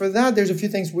 And so for that, there's a few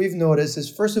things we've noticed is,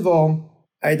 first of all,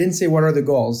 I didn't say what are the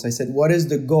goals. I said, what is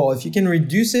the goal? If you can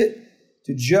reduce it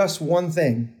to just one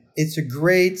thing, it's a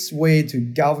great way to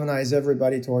galvanize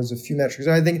everybody towards a few metrics.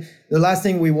 And I think the last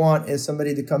thing we want is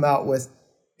somebody to come out with,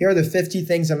 here are the 50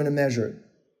 things I'm going to measure.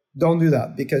 Don't do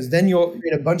that, because then you'll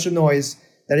create a bunch of noise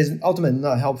that is ultimately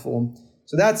not helpful.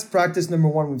 So that's practice number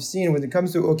one we've seen. When it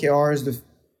comes to OKRs, the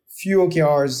few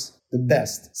OKRs, the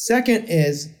best. Second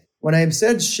is, when I've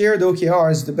said shared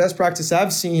OKRs, the best practice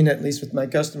I've seen, at least with my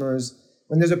customers,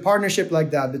 when there's a partnership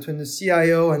like that between the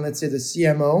CIO and let's say the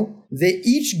CMO, they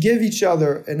each give each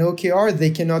other an OKR they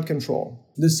cannot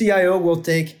control. The CIO will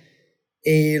take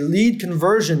a lead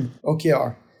conversion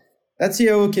OKR. That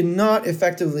CIO cannot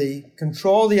effectively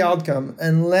control the outcome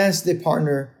unless they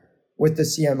partner with the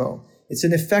CMO. It's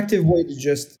an effective way to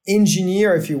just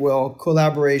engineer, if you will,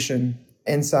 collaboration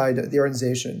inside the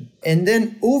organization. And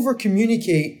then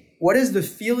over-communicate what is the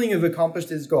feeling of accomplished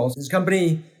these goals. This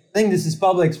company, I think this is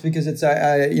public because it's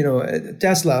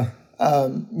Tesla.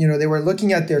 They were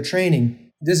looking at their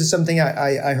training. This is something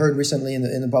I heard recently in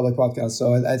the public podcast,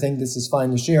 so I think this is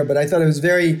fine to share. But I thought it was a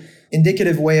very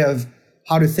indicative way of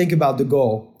how to think about the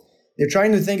goal. They're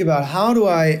trying to think about, how do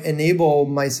I enable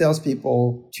my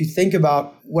salespeople to think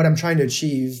about what I'm trying to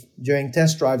achieve during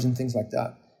test drives and things like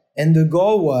that. And the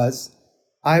goal was,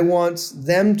 I want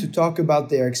them to talk about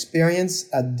their experience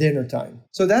at dinner time.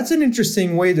 So that's an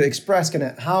interesting way to express kind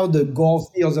of how the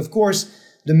goal feels. Of course,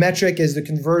 the metric is the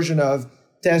conversion of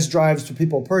test drives to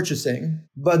people purchasing.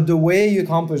 But the way you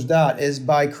accomplish that is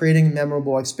by creating a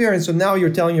memorable experience. So now you're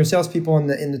telling your salespeople in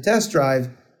the test drive,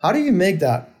 how do you make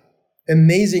that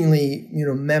amazingly,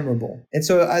 memorable? And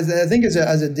so I think as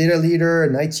a data leader,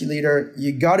 an IT leader,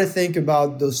 you got to think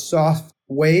about those soft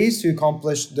ways to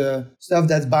accomplish the stuff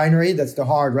that's binary, that's the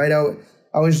hard, right? I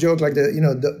always joke like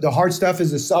the hard stuff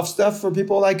is the soft stuff for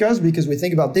people like us, because we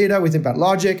think about data, we think about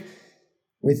logic,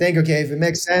 we think, okay, if it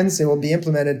makes sense, it will be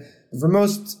implemented. For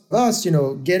most of us,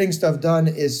 getting stuff done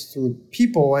is through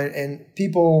people, and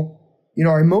people,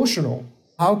 are emotional.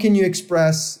 How can you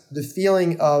express the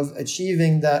feeling of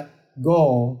achieving that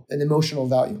goal and emotional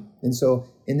value? And so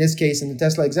in this case, in the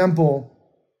Tesla example,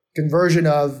 conversion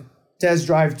of test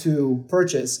drive to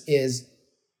purchase is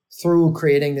through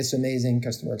creating this amazing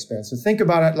customer experience. So think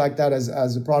about it like that as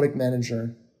a product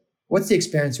manager. What's the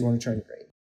experience you want to try to create?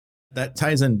 That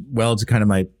ties in well to kind of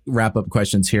my wrap-up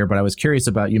questions here, but I was curious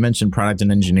about, you mentioned product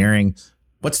and engineering.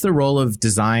 What's the role of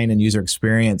design and user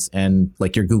experience and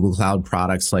like your Google Cloud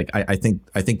products? Like I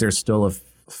think there's still a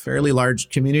fairly large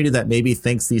community that maybe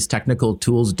thinks these technical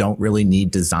tools don't really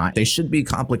need design. They should be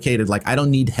complicated. Like, I don't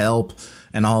need help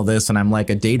and all this. And I'm like,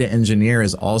 a data engineer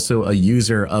is also a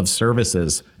user of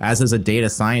services, as is a data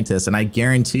scientist. And I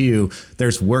guarantee you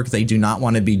there's work they do not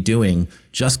want to be doing.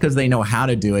 Just because they know how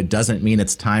to do it doesn't mean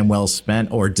it's time well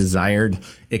spent or desired.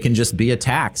 It can just be a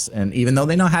tax. And even though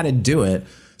they know how to do it.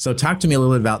 So talk to me a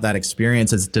little bit about that experience.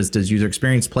 Does user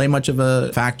experience play much of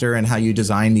a factor in how you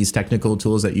design these technical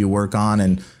tools that you work on?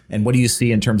 And what do you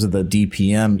see in terms of the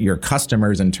DPM, your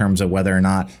customers, in terms of whether or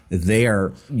not they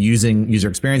are using user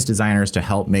experience designers to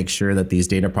help make sure that these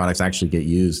data products actually get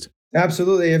used?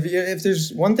 Absolutely. If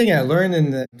there's one thing I learned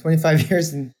in the 25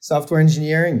 years in software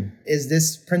engineering, is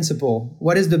this principle.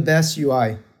 What is the best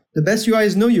UI? The best UI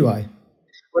is no UI.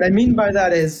 What I mean by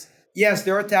that is, yes,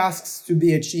 there are tasks to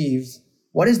be achieved.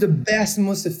 What is the best,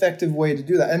 most effective way to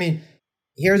do that? I mean,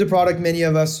 here's a product many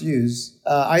of us use,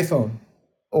 iPhone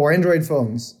or Android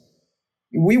phones.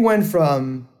 We went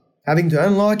from having to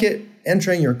unlock it,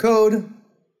 entering your code,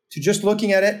 to just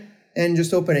looking at it and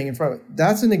just opening in front of it.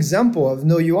 That's an example of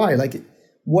no UI. Like,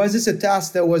 was this a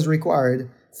task that was required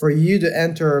for you to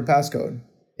enter a passcode?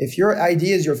 If your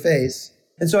ID is your face.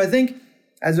 And so I think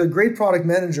as a great product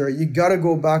manager, you got to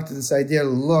go back to this idea,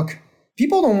 look,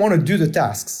 people don't want to do the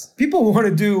tasks. People want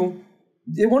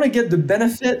to get the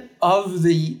benefit of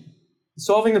the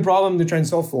solving the problem they're trying to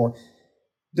solve for.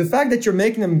 The fact that you're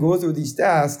making them go through these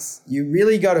tasks, you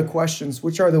really got to question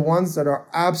which are the ones that are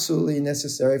absolutely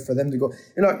necessary for them to go.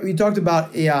 We talked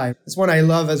about AI. It's one I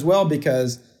love as well,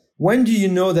 because when do you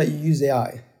know that you use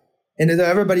AI? And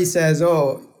everybody says,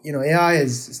 AI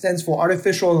stands for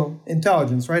artificial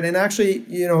intelligence, right? And actually,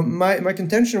 my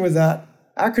contention with that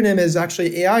acronym is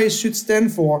actually AI should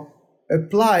stand for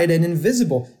applied and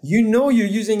invisible. You know you're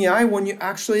using AI when you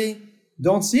actually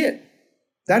don't see it.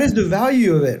 That is the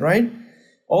value of it, right?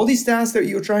 All these tasks that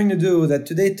you're trying to do that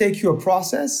today take you a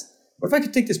process, what if I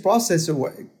could take this process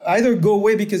away? Either go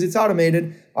away because it's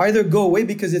automated, either go away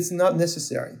because it's not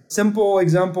necessary. Simple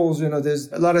examples,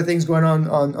 there's a lot of things going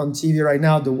on TV right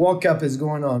now. The World Cup is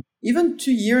going on. Even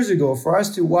 2 years ago, for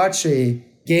us to watch a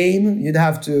game, you'd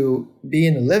have to be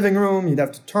in the living room, you'd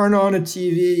have to turn on a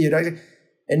TV,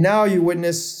 and now you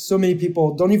witness so many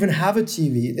people don't even have a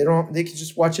TV. They can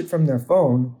just watch it from their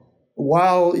phone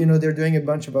while they're doing a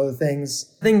bunch of other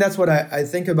things. I think that's what I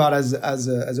think about as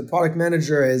a product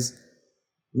manager, is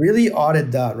really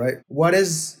audit that, right? What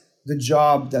is the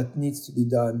job that needs to be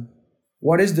done?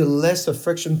 What is the list of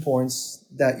friction points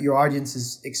that your audience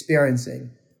is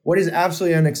experiencing? What is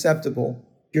absolutely unacceptable?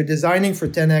 You're designing for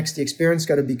 10x, the experience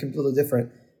got to be completely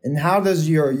different. And how does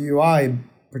your UI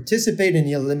participate in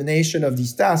the elimination of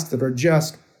these tasks that are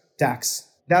just tasks?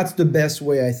 That's the best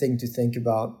way, I think, to think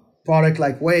about product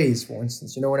like Waze, for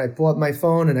instance. When I pull up my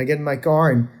phone and I get in my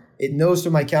car and it knows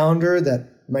through my calendar that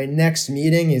my next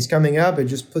meeting is coming up, it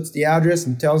just puts the address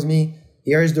and tells me,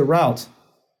 here's the route.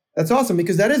 That's awesome,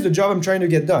 because that is the job I'm trying to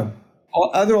get done.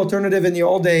 Other alternative in the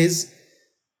old days,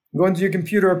 go into your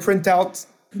computer, print out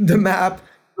the map,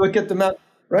 look at the map,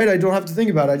 right? I don't have to think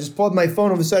about it. I just pull up my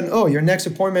phone, all of a sudden, your next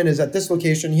appointment is at this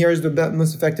location. Here's the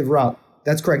most effective route.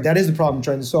 That's correct. That is the problem I'm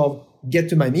trying to solve. Get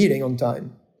to my meeting on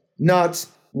time. Not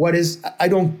I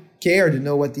don't care to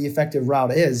know what the effective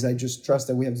route is. I just trust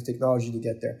that we have the technology to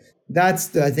get there.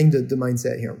 That's, I think, the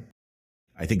mindset here.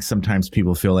 I think sometimes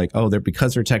people feel like,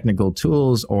 because they're technical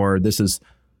tools, or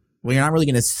you're not really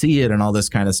going to see it and all this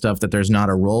kind of stuff, that there's not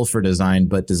a role for design.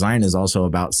 But design is also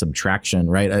about subtraction,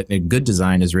 right? A good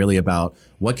design is really about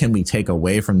what can we take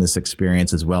away from this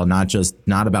experience as well, not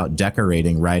about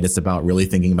decorating, right? It's about really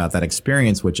thinking about that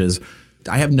experience, which is,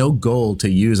 I have no goal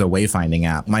to use a wayfinding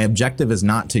app. My objective is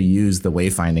not to use the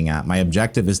wayfinding app. My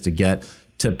objective is to get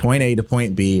to point A to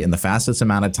point B in the fastest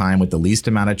amount of time with the least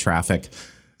amount of traffic,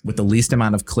 with the least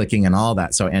amount of clicking and all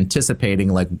that. So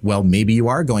anticipating maybe you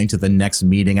are going to the next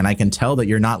meeting and I can tell that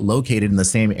you're not located in the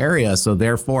same area. So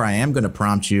therefore I am going to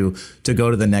prompt you to go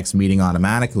to the next meeting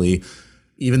automatically.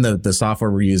 Even the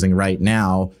software we're using right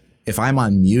now, if I'm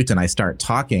on mute and I start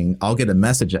talking, I'll get a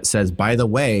message that says, by the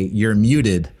way, you're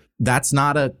muted. That's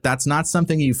not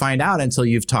something you find out until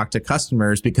you've talked to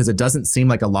customers, because it doesn't seem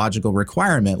like a logical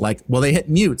requirement. They hit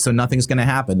mute, so nothing's going to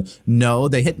happen. No,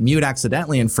 they hit mute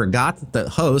accidentally and forgot that the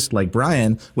host, like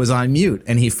Brian, was on mute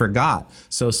and he forgot.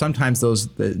 So sometimes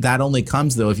that only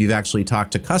comes though if you've actually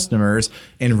talked to customers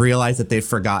and realize that they've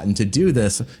forgotten to do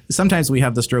this. Sometimes we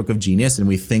have the stroke of genius and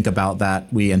we think about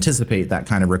that. We anticipate that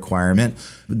kind of requirement.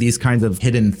 These kinds of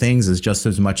hidden things is just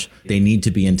as much they need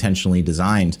to be intentionally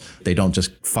designed. They don't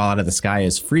just fall out of the sky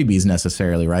as freebies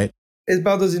necessarily, right? It's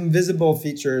about those invisible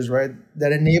features, right,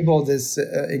 that enable this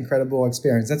incredible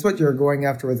experience. That's what you're going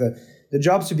after with the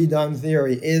jobs to be done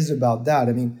theory is about that.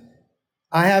 I mean,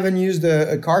 I haven't used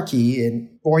a car key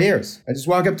in 4 years. I just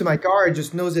walk up to my car, it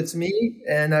just knows it's me,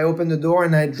 and I open the door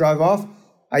and I drive off.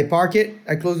 I park it,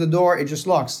 I close the door, it just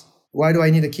locks. Why do I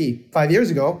need a key? 5 years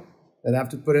ago, I'd have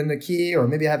to put in the key, or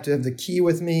maybe I have to have the key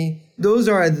with me. Those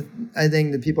are, I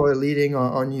think, the people are leading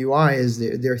on UI is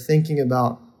they're thinking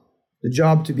about the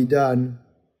job to be done,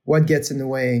 what gets in the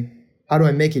way, how do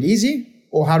I make it easy,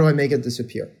 or how do I make it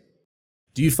disappear?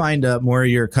 Do you find more of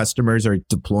your customers are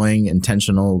deploying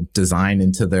intentional design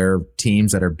into their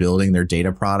teams that are building their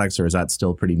data products, or is that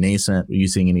still pretty nascent? Are you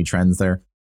seeing any trends there?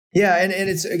 Yeah, and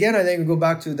it's, again, I think we go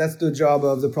back to, that's the job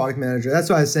of the product manager. That's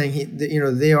why I was saying,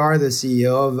 they are the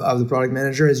CEO of the product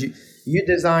manager, is you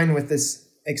design with this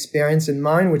experience in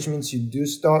mind, which means you do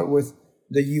start with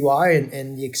the UI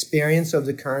and the experience of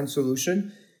the current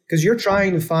solution, because you're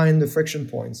trying to find the friction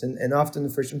points. And often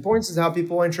the friction points is how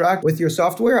people interact with your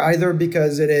software, either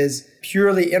because it is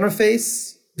purely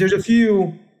interface. There's a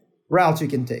few routes you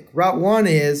can take. Route one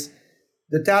is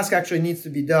the task actually needs to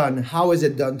be done. How is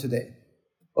it done today?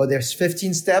 Or there's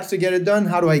 15 steps to get it done.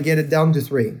 How do I get it down to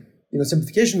 3?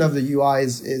 Simplification of the UI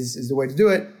is the way to do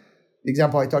it. The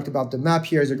example I talked about, the map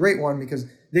here, is a great one because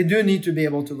they do need to be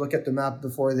able to look at the map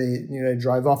before they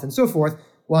drive off and so forth.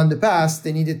 Well, in the past,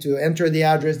 they needed to enter the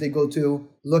address they go to,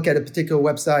 look at a particular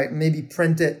website, maybe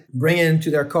print it, bring it into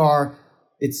their car.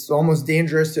 It's almost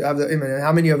dangerous to have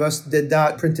how many of us did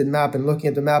that printed map and looking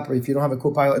at the map, or if you don't have a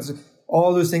co-pilot,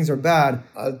 all those things are bad.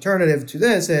 Alternative to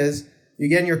this is you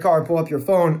get in your car, pull up your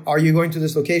phone. Are you going to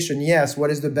this location? Yes.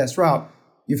 What is the best route?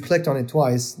 You've clicked on it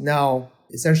twice. Now,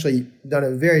 essentially done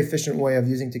a very efficient way of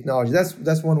using technology.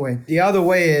 That's one way. The other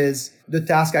way is the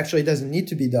task actually doesn't need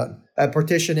to be done.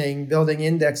 Partitioning, building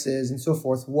indexes, and so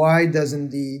forth. Why doesn't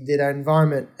the data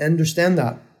environment understand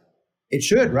that? It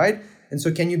should, right? And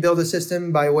so can you build a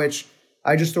system by which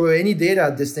I just throw any data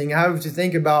at this thing? I have to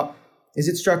think about, is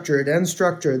it structured,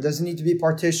 unstructured? Does it need to be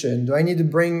partitioned? Do I need to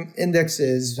bring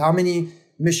indexes? How many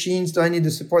machines do I need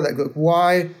to support that? Look,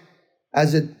 why,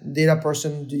 as a data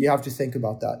person, do you have to think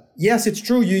about that? Yes, it's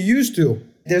true. You used to.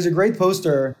 There's a great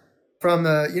poster from,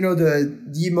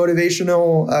 the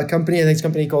motivational company. I think it's a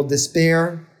company called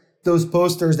Despair. Those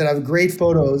posters that have great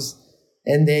photos,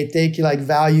 and they take like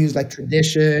values like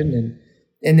tradition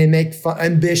and they make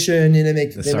ambition, and they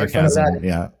make fun of that.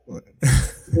 Yeah.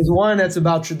 There's one that's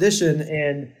about tradition,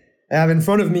 and I have in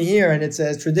front of me here, and it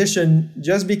says tradition,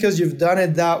 just because you've done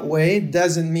it that way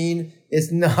doesn't mean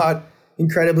it's not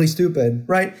incredibly stupid,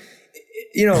 right?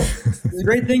 The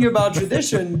great thing about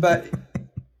tradition, but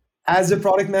as a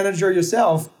product manager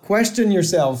yourself, question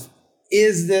yourself,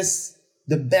 is this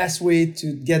the best way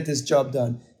to get this job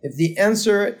done? If the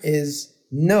answer is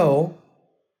no,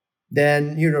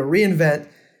 then, reinvent.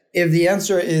 If the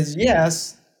answer is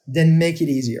yes, then make it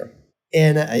easier.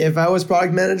 And if I was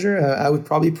product manager, I would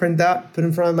probably print that, put it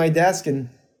in front of my desk. And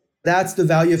that's the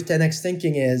value of 10x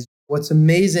thinking. Is what's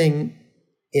amazing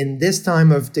in this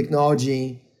time of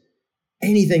technology,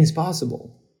 anything's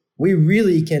possible. We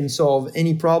really can solve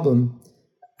any problem.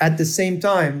 At the same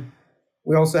time,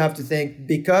 we also have to think,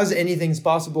 because anything's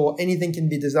possible, anything can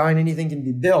be designed, anything can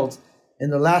be built.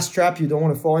 And the last trap you don't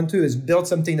want to fall into is build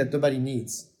something that nobody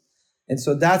needs. And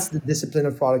so that's the discipline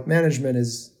of product management,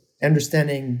 is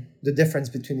understanding the difference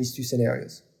between these two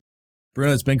scenarios.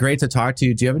 Bruno, it's been great to talk to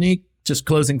you. Do you have any just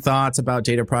closing thoughts about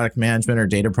data product management or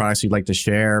data products you'd like to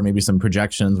share? Maybe some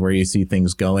projections where you see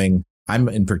things going? I'm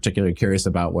in particular curious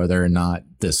about whether or not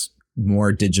this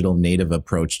more digital native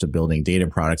approach to building data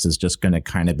products is just going to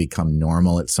kind of become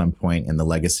normal at some point in the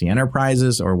legacy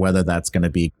enterprises, or whether that's going to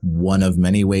be one of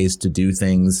many ways to do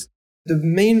things. The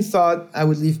main thought I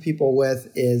would leave people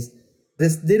with is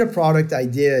this data product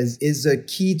idea is a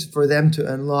key for them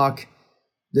to unlock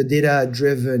the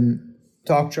data-driven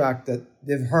talk track that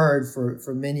they've heard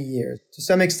for many years. To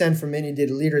some extent, for many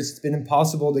data leaders, it's been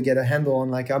impossible to get a handle on,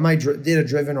 like, am I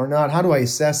data-driven or not? How do I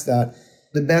assess that?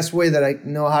 The best way that I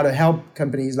know how to help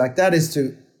companies like that is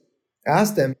to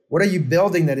ask them, what are you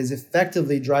building that is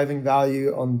effectively driving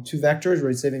value on two vectors,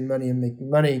 where it's saving money and making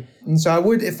money? And so I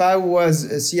would, if I was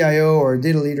a CIO or a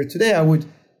data leader today, I would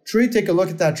truly take a look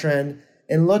at that trend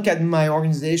and look at my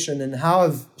organization and how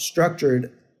I've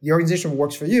structured the organization that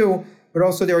works for you, but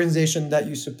also the organization that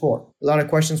you support. A lot of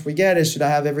questions we get is, should I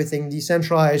have everything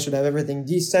decentralized? Should I have everything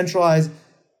decentralized?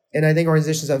 And I think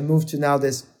organizations have moved to now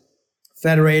this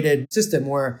federated system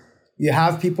where you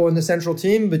have people in the central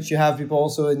team, but you have people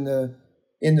also in the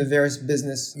various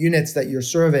business units that you're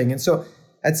serving. And so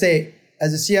I'd say,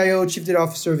 as a CIO, Chief Data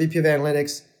Officer, VP of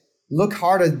Analytics, look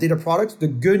hard at data products. The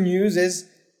good news is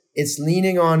it's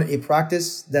leaning on a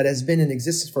practice that has been in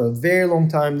existence for a very long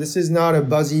time. This is not a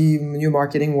buzzy new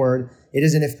marketing word. It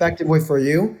is an effective way for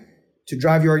you to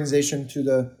drive your organization to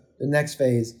the next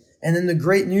phase. And then the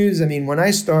great news, when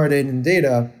I started in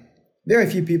data, very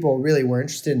few people really were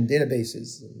interested in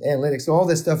databases, analytics. So all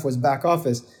this stuff was back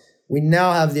office. We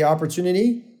now have the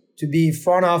opportunity to be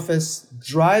front office,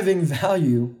 driving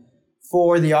value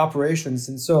for the operations.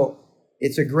 And so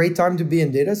it's a great time to be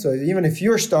in data. So even if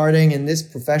you're starting in this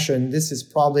profession, this is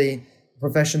probably a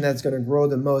profession that's going to grow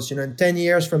the most. In 10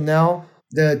 years from now,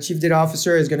 the chief data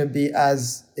officer is going to be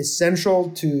as essential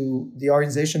to the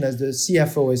organization as the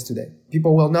CFO is today.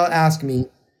 People will not ask me,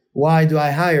 why do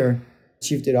I hire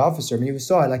chief data officer? We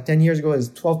saw it like 10 years ago, it's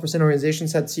 12%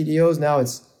 organizations had CDOs. Now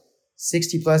it's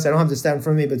 60 plus. I don't have the stat in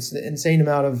front of me, but it's an insane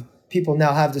amount of people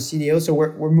now have the CDO. So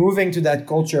we're moving to that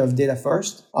culture of data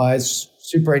first. It's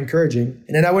super encouraging.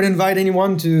 And then I would invite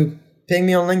anyone to ping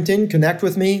me on LinkedIn, connect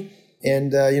with me,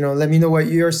 and let me know what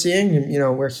you're seeing.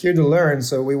 We're here to learn.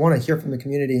 So we want to hear from the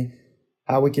community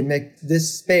how we can make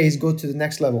this space go to the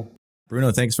next level.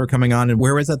 Bruno, thanks for coming on. And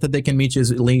where is that they can meet you?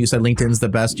 You said LinkedIn's the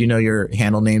best. You know your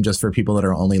handle name, just for people that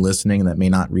are only listening that may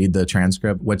not read the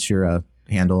transcript. What's your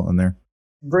handle on there?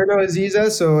 Bruno Aziza.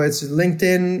 So it's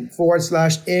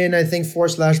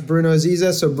LinkedIn//Bruno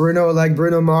Aziza. So Bruno like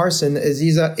Bruno Mars and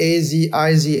Aziza,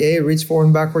 Aziza, reads forward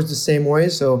and backwards the same way.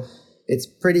 So it's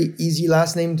pretty easy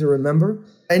last name to remember.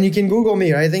 And you can Google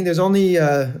me. I think there's only,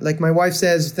 like my wife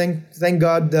says, thank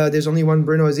God there's only one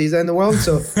Bruno Aziza in the world.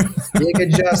 So you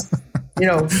could just,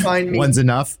 find me. One's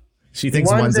enough. She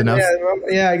thinks one's enough.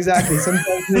 Yeah, exactly.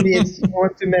 Sometimes maybe it's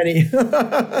one too many.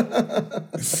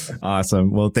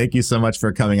 Awesome. Well, thank you so much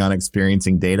for coming on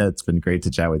Experiencing Data. It's been great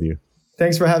to chat with you.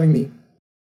 Thanks for having me.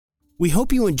 We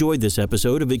hope you enjoyed this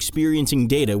episode of Experiencing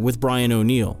Data with Brian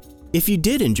O'Neill. If you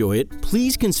did enjoy it,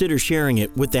 please consider sharing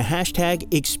it with the hashtag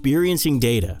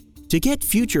 #ExperiencingData. To get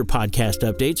future podcast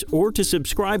updates or to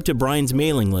subscribe to Brian's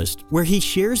mailing list, where he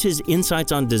shares his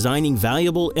insights on designing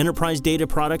valuable enterprise data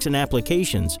products and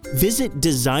applications, visit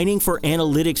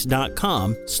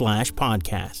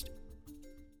designingforanalytics.com/podcast.